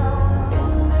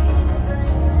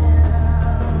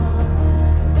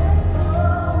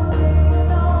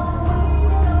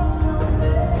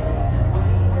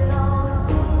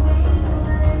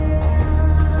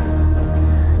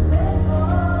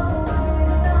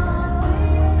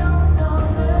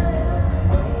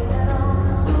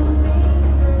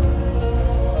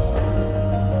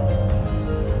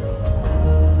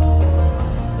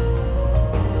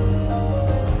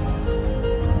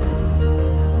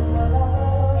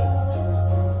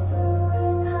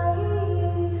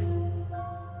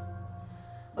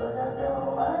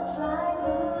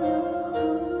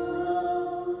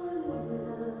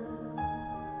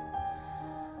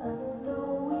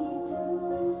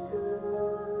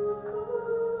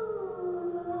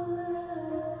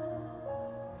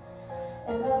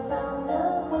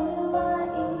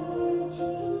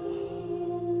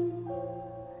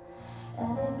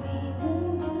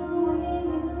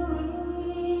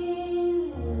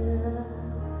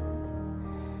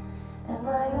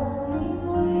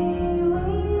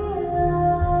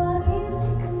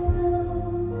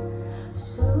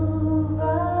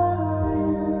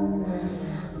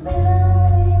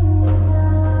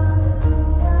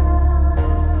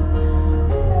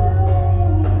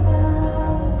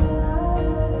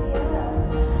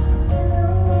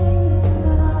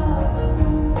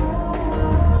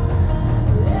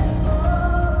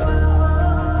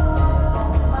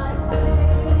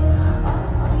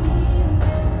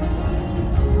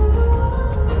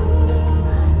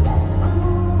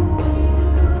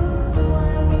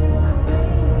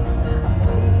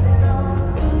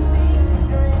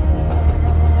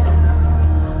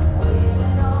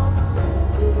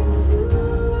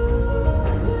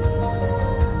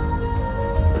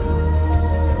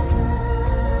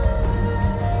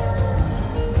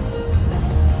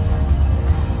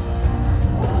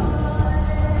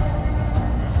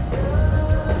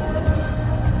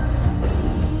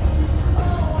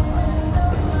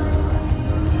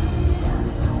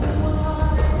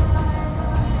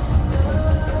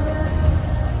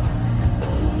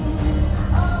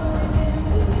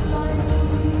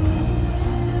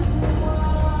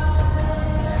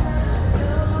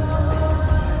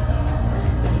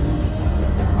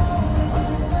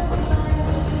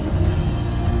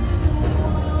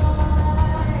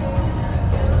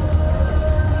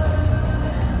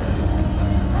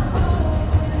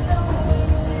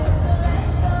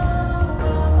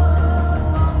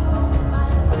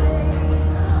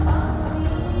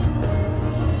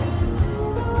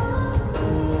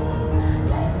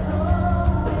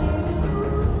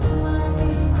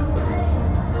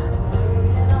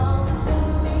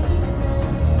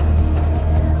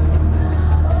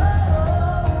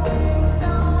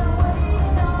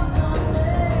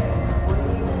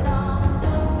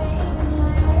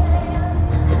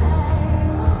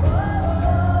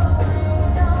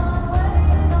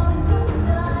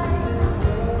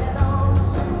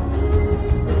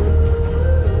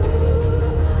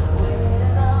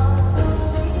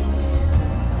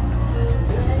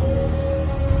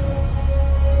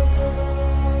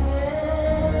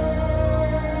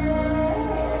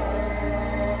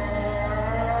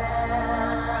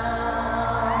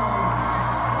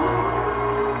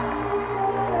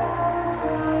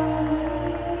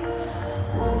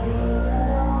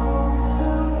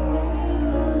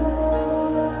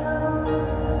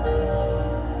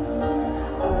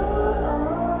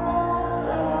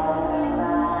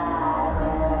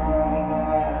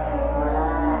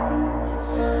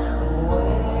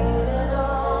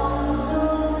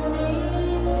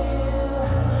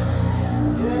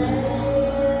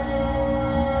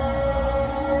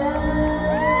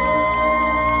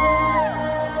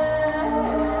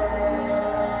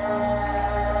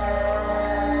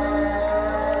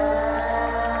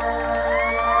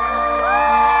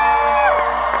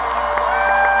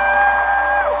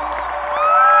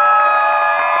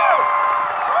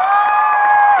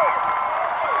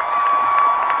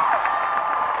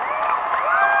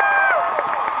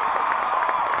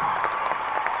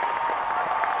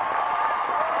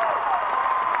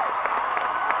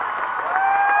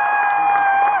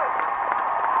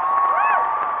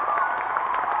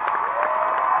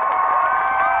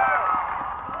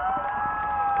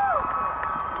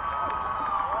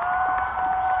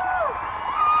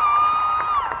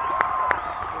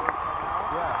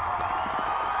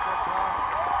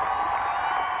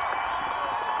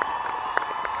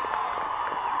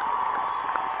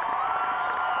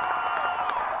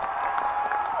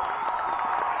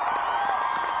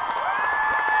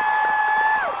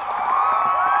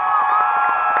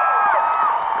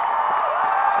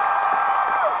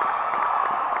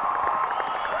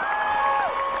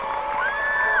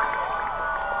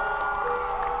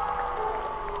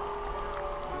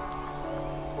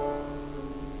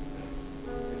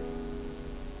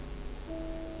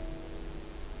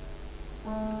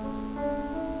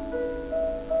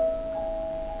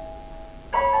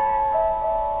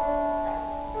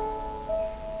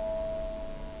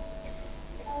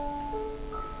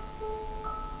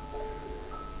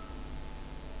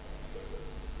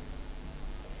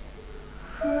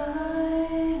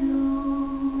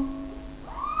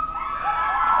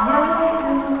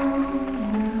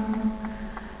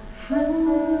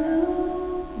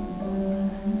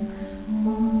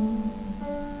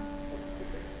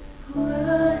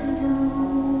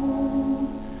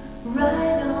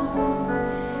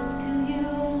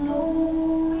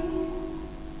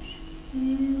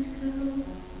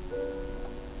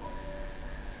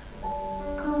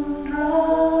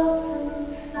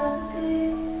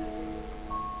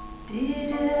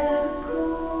 Did it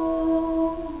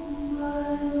go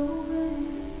right away?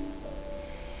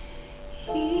 He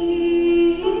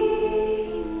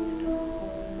knew,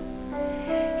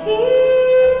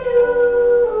 he knew,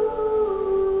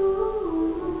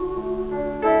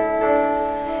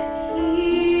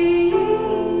 he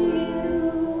knew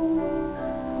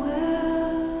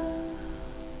where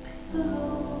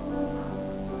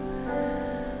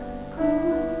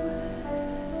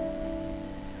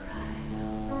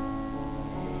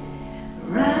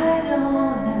right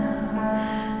on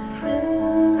now,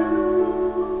 friends of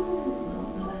the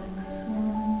black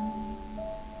swan.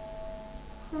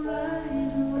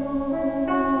 Right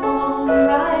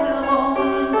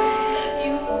on,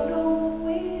 you know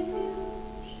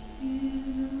it's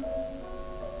you.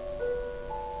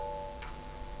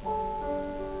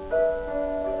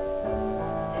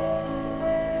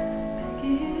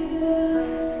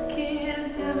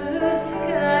 Kissed of the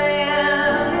sky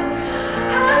and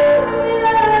I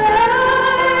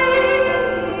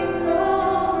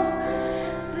know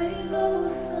they know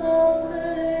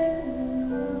something.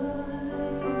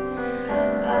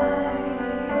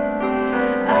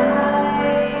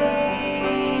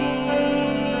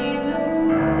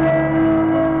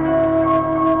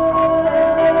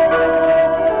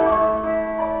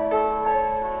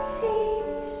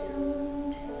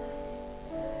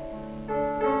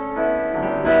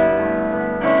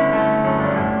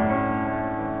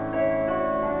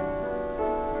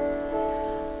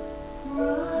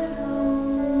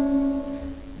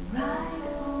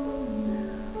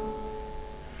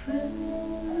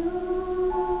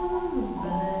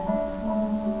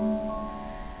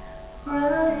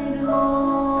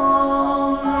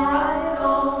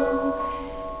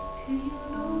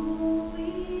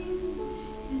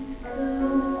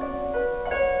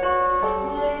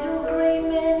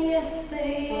 Yes,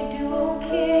 they do.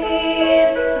 Okay,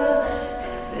 it's the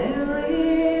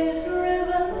fairies,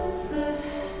 ribbons, the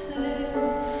same.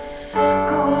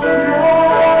 Gold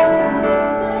drops and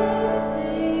sad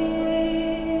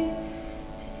days.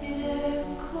 Did it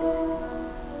go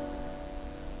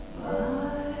by?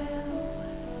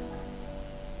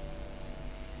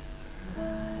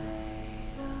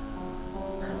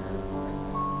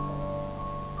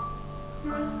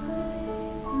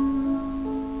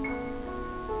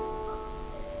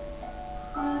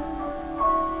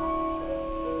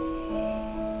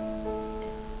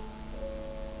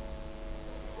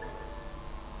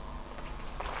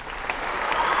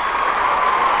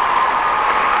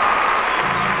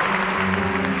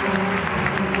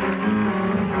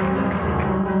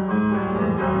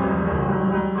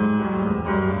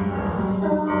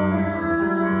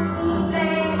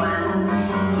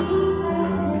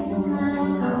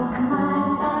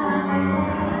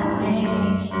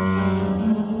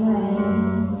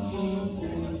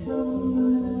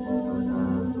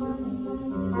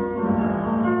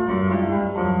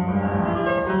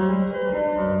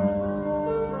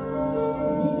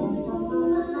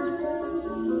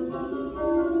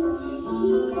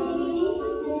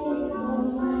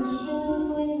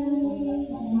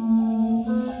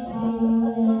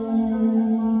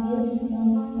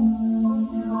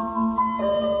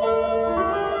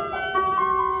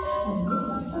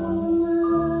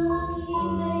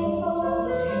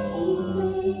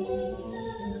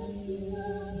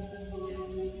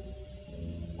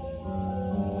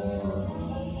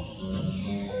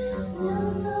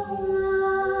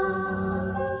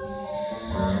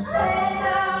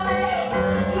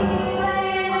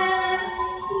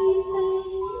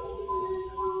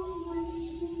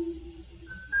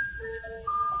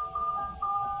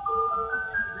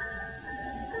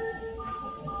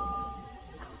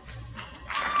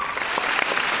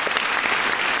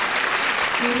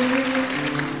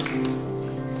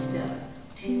 Stuck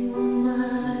to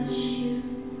my shoe.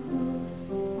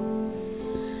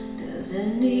 Does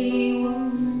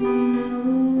anyone know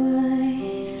why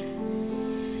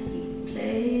you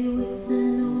play with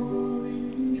an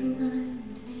orange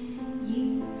rind?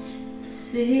 You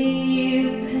say you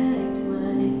packed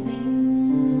my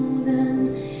things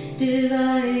and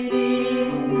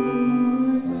divided what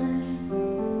was mine.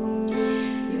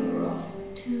 You're off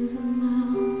to the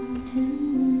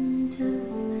mountain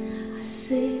top. I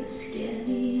say the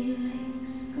scary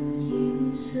legs could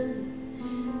use a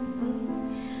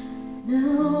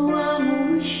now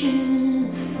I'm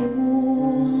wishing for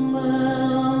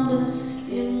my best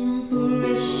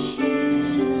impression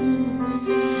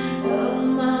of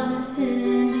my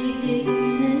Stanley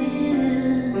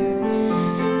Dixon,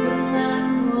 but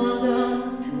now I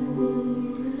got to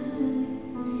worry,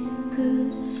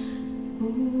 'cause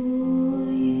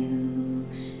boy, you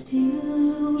still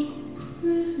look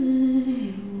pretty.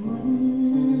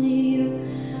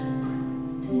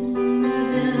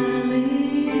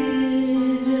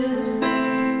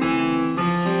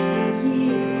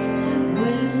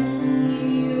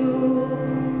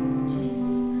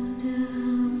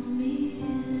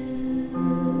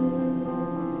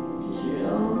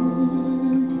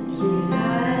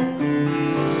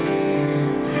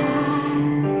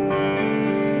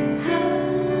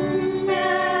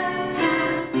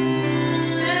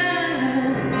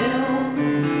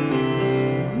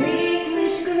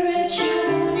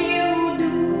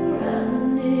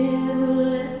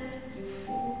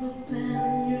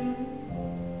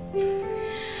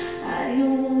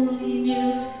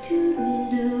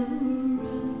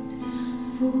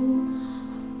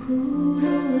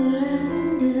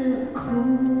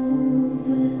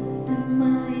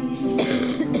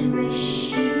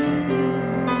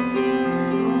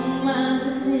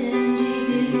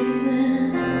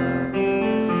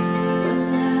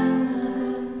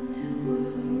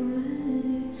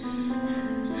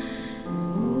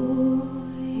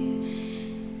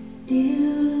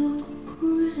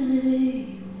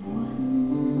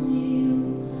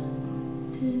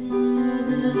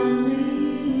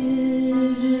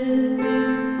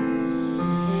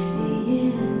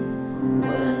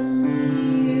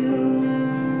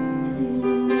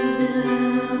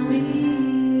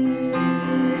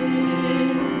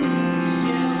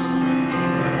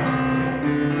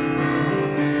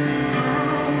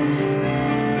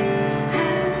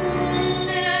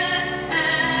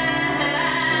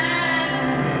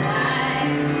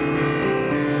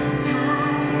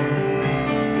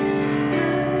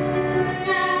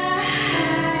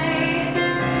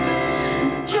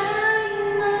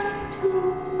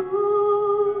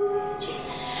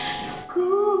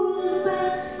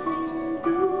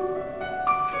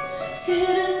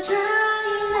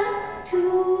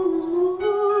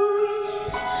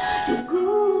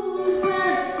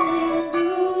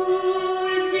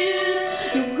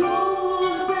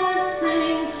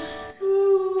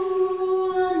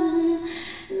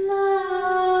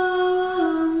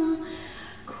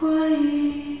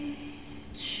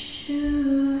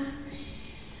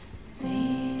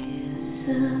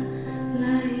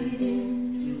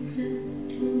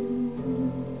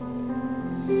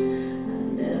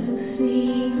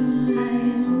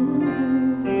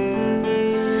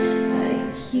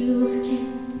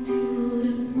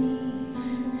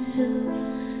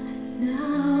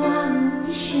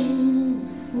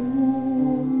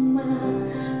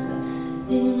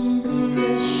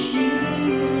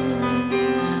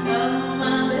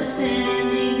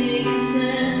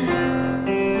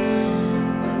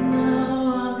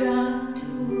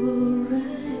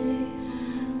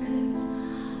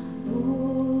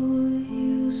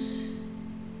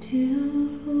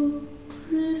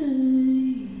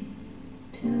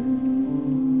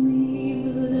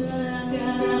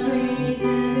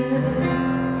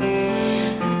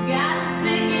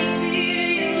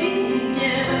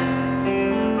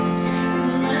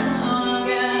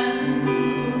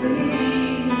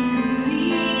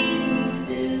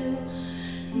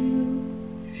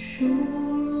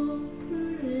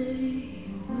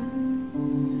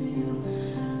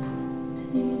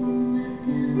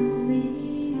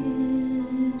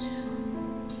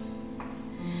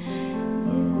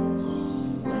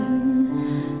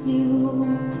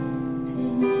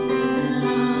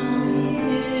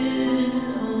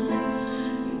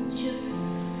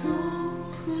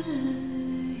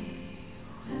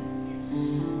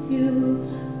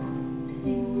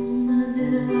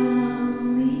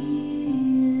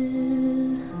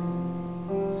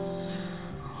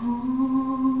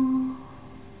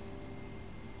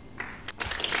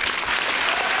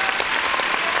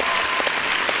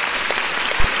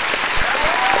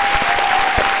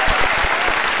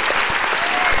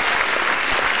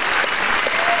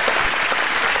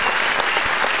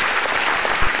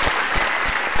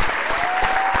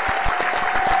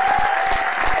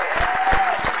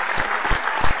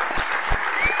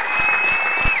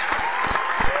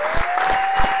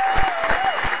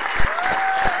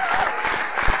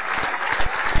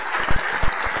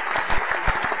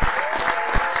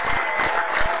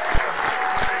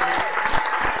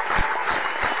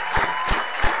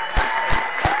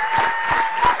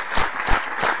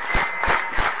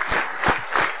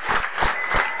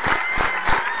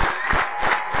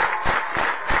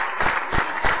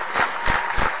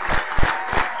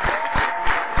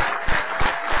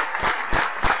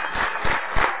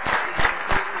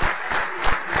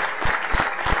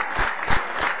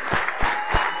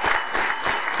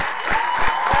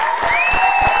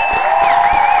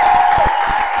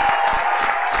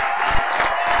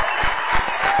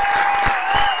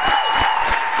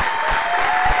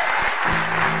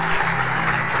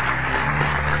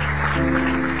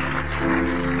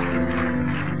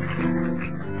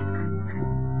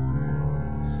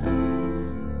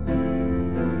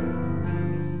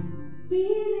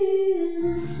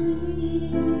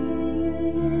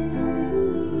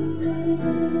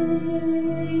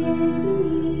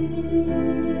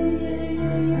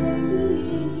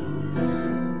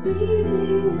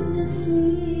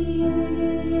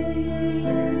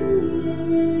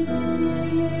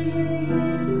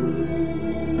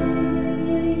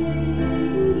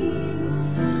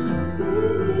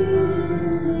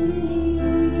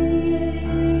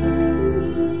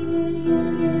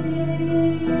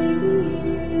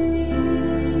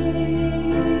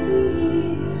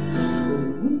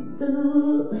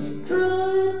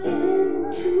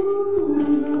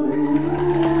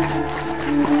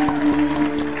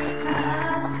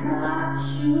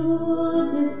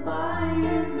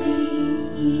 finally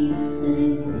he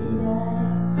said,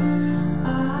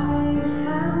 I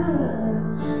have heard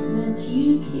that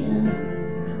you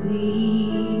can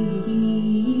plead.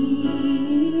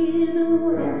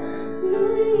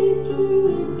 Make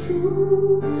it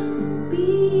to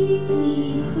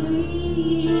be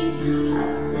plead.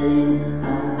 I said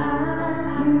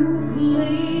I can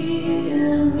plead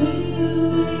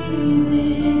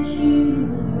that you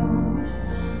want,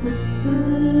 but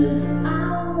first I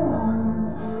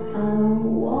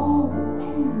want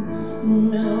to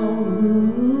know.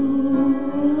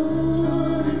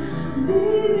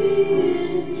 Baby,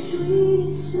 is it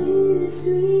sweet,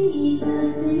 sweet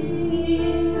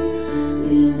birthday?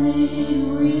 Is it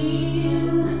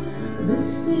real?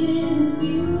 This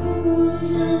infusion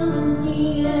can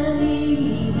heal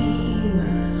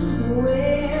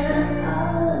when I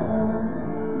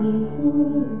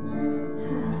before I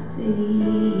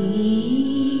feel.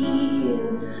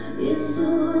 It's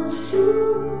so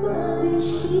true, but it's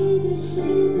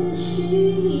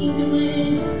shake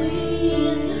me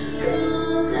sing,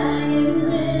 'cause I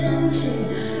mentioned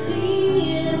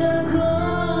even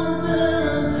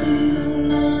closer to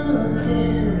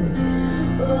nothing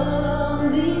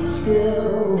from this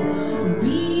girl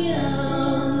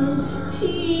beyond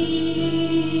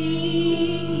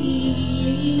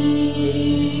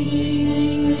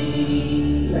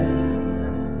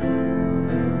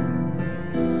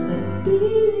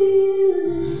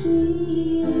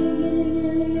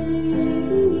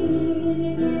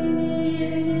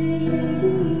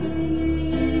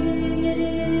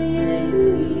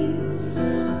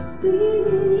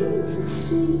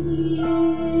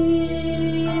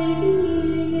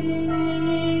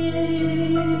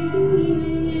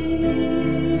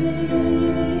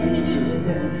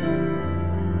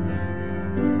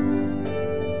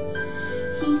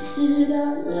He said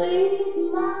I laid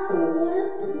my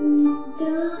weapons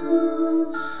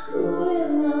down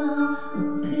with my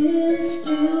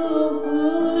pistol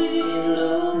fully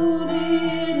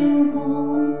loaded and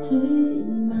haunted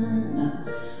man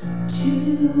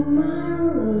to my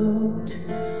road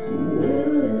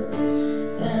with it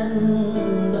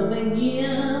and I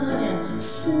began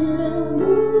said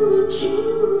blue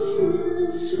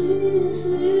juices sweet,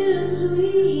 sweet,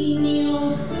 sweet you'll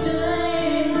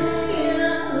stay.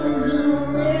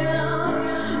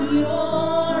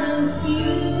 Your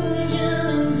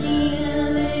infusion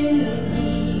can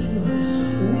heal.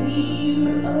 We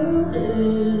were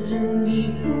others and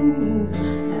before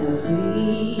had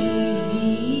faith.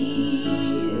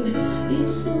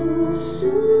 It's so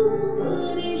soon,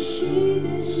 but it's shake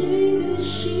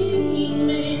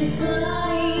me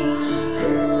fine.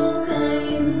 'Cause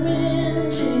I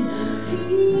mentioned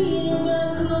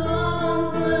even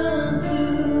closer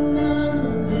to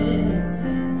nothing.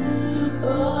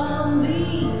 On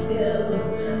these girls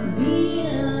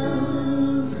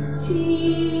beyond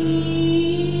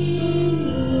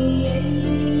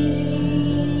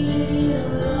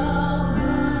love,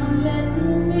 let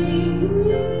me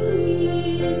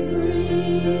breathe,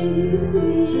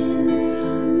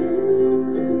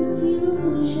 move the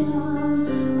confusion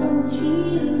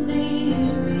until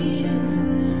there is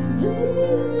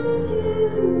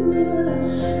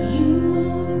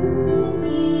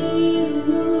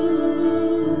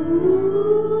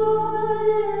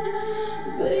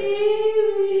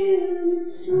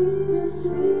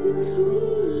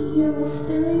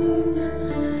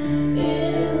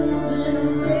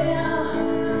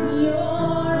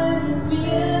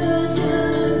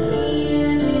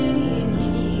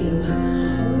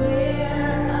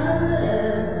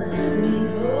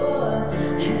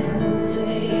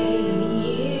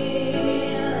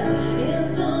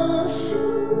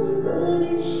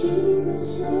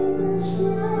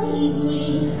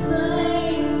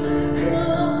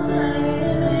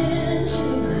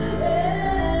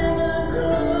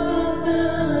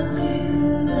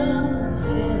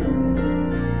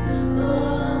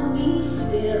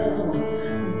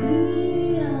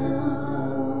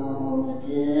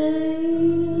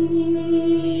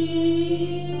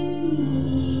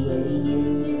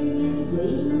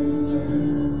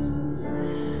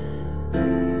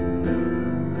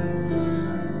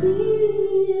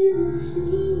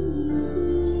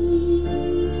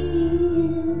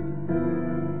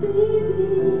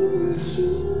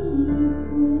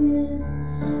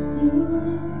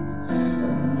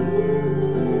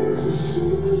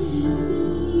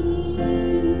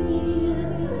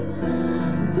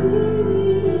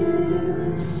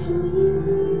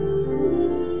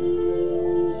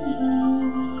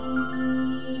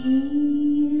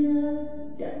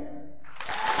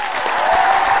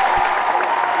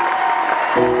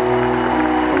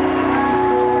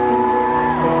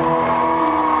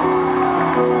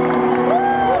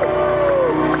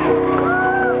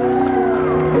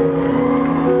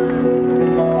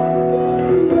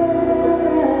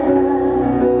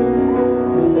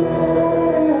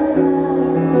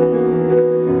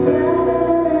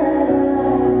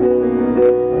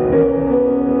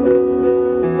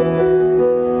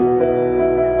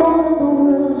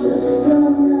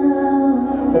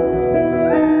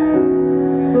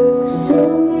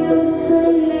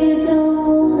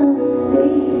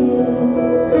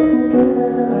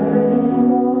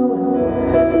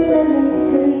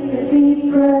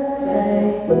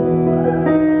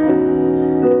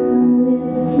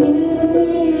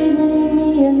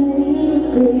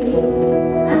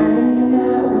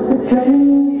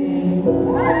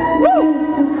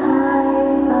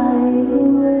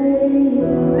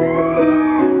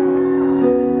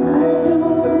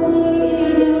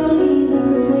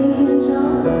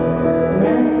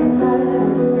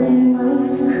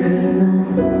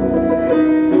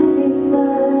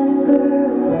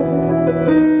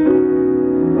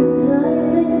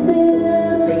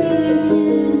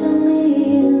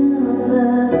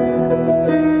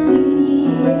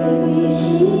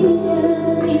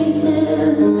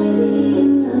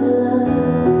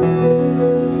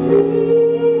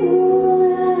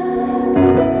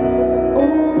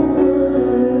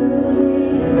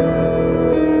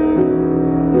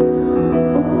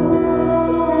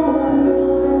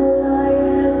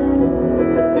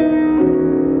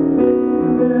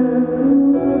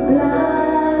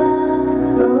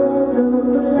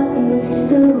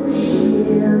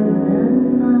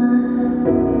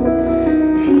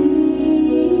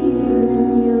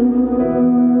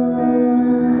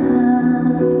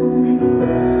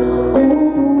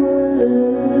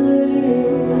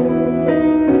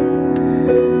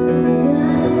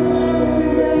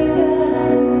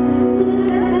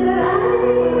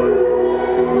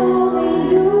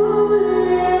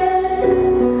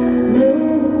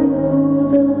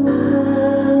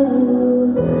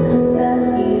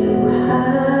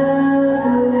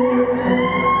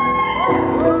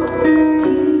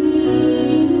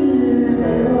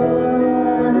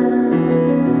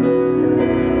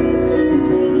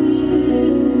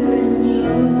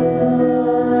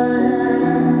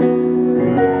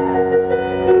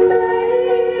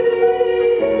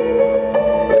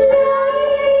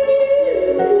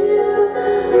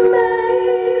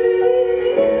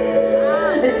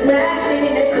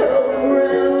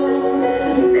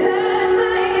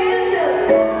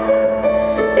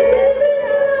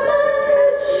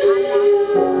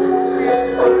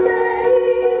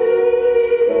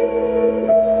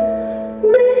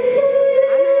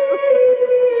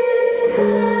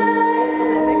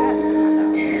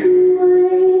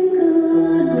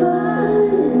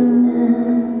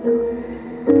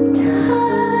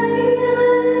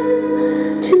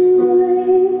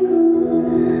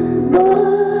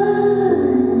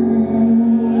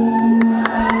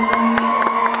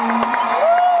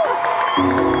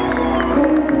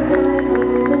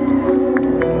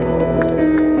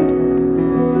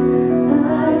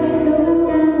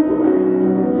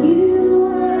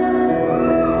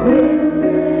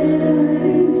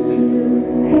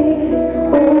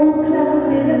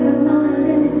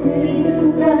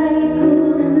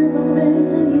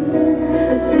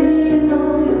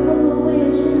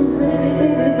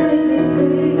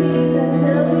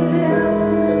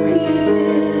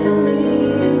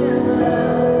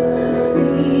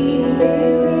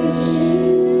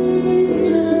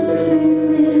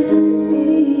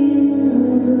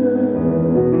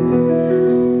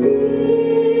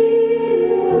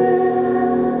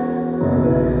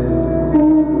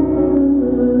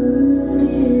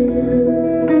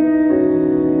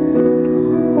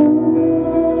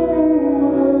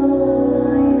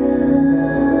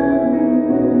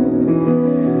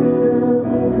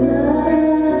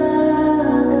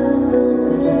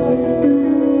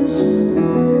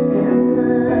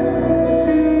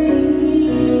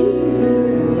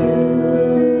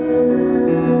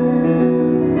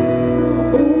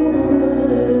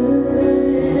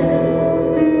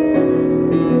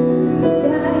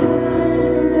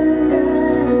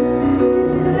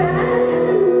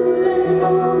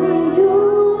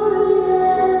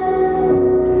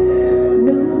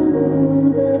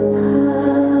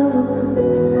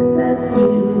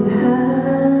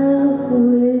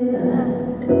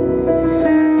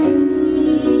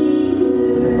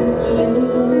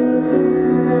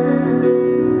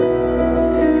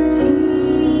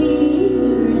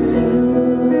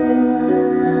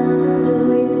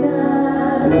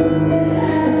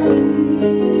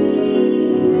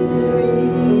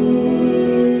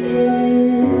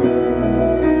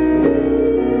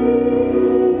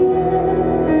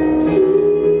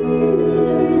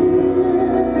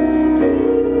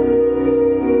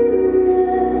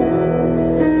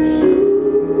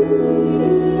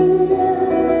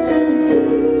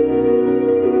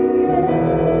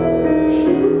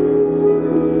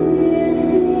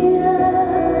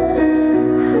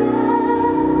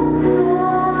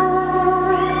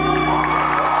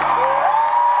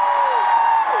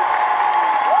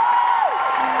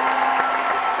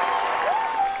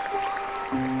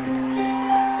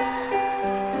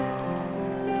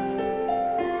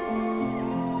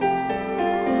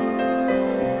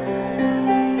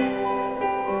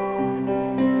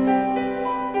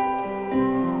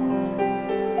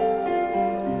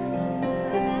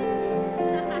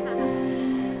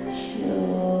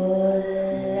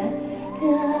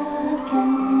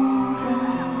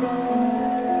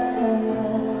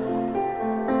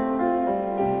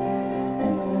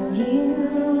you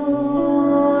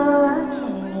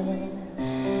watching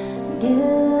it do.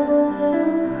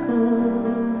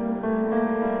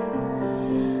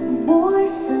 Boy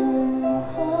so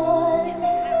hard,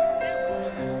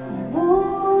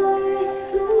 boy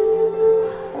so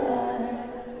hard.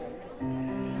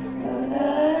 But I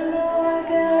know I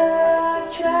got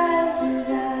trousers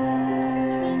on,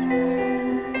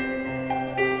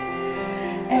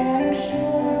 and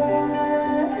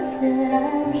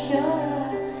I'm sure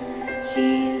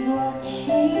she's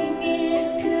watching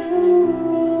it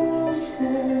too.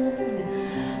 Said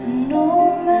no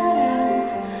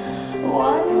matter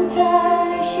one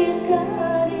time she's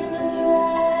got in the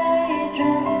right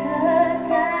dress or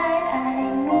tie, I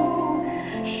know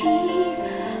she's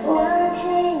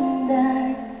watching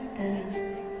that stuff.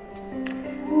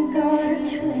 Gonna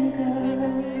twinkle,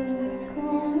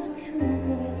 gonna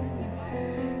twinkle,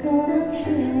 gonna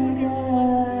twinkle.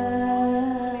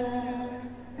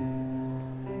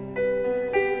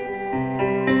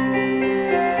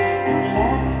 And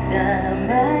last time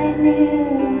I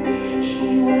knew, she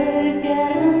worked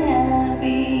at an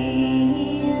abbey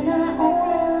in her own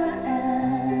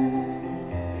aunt.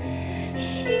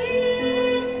 She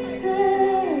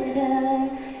said I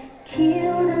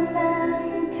killed a man,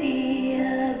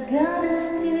 I gotta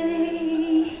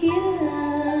stay here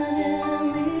in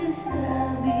this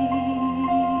abbey.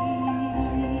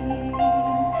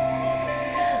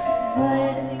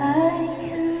 But I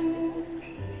can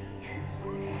see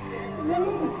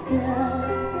that star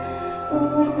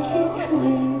when she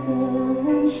twinkles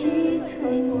and she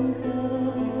twinkles,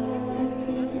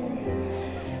 'cause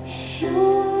I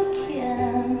sure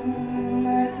can.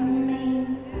 That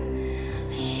means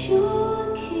sure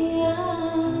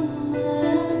can.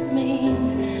 That means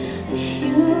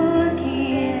sure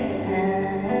can.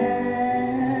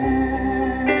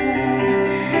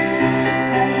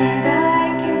 And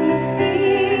I can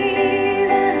see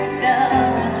that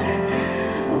star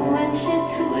when she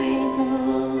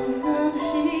twinkles and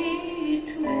she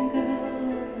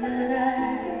twinkles, that I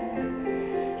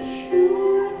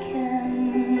sure can.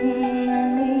 That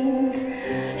means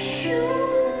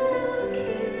sure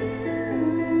can.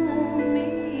 That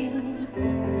means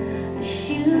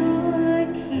sure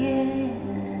can.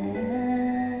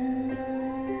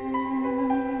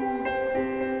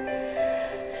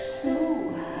 So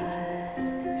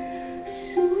hot,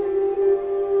 so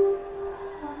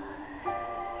hot.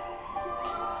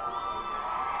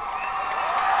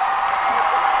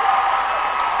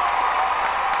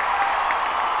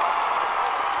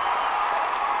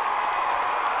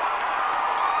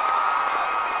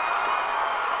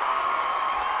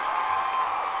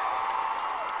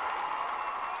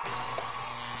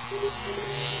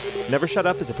 Never Shut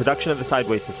Up is a production of the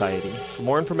Sideways Society. For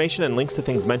more information and links to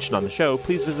things mentioned on the show,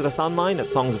 please visit us online at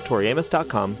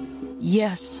songsoftoriamos.com.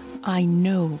 Yes, I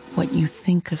know what you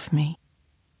think of me.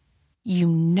 You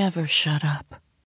never shut up.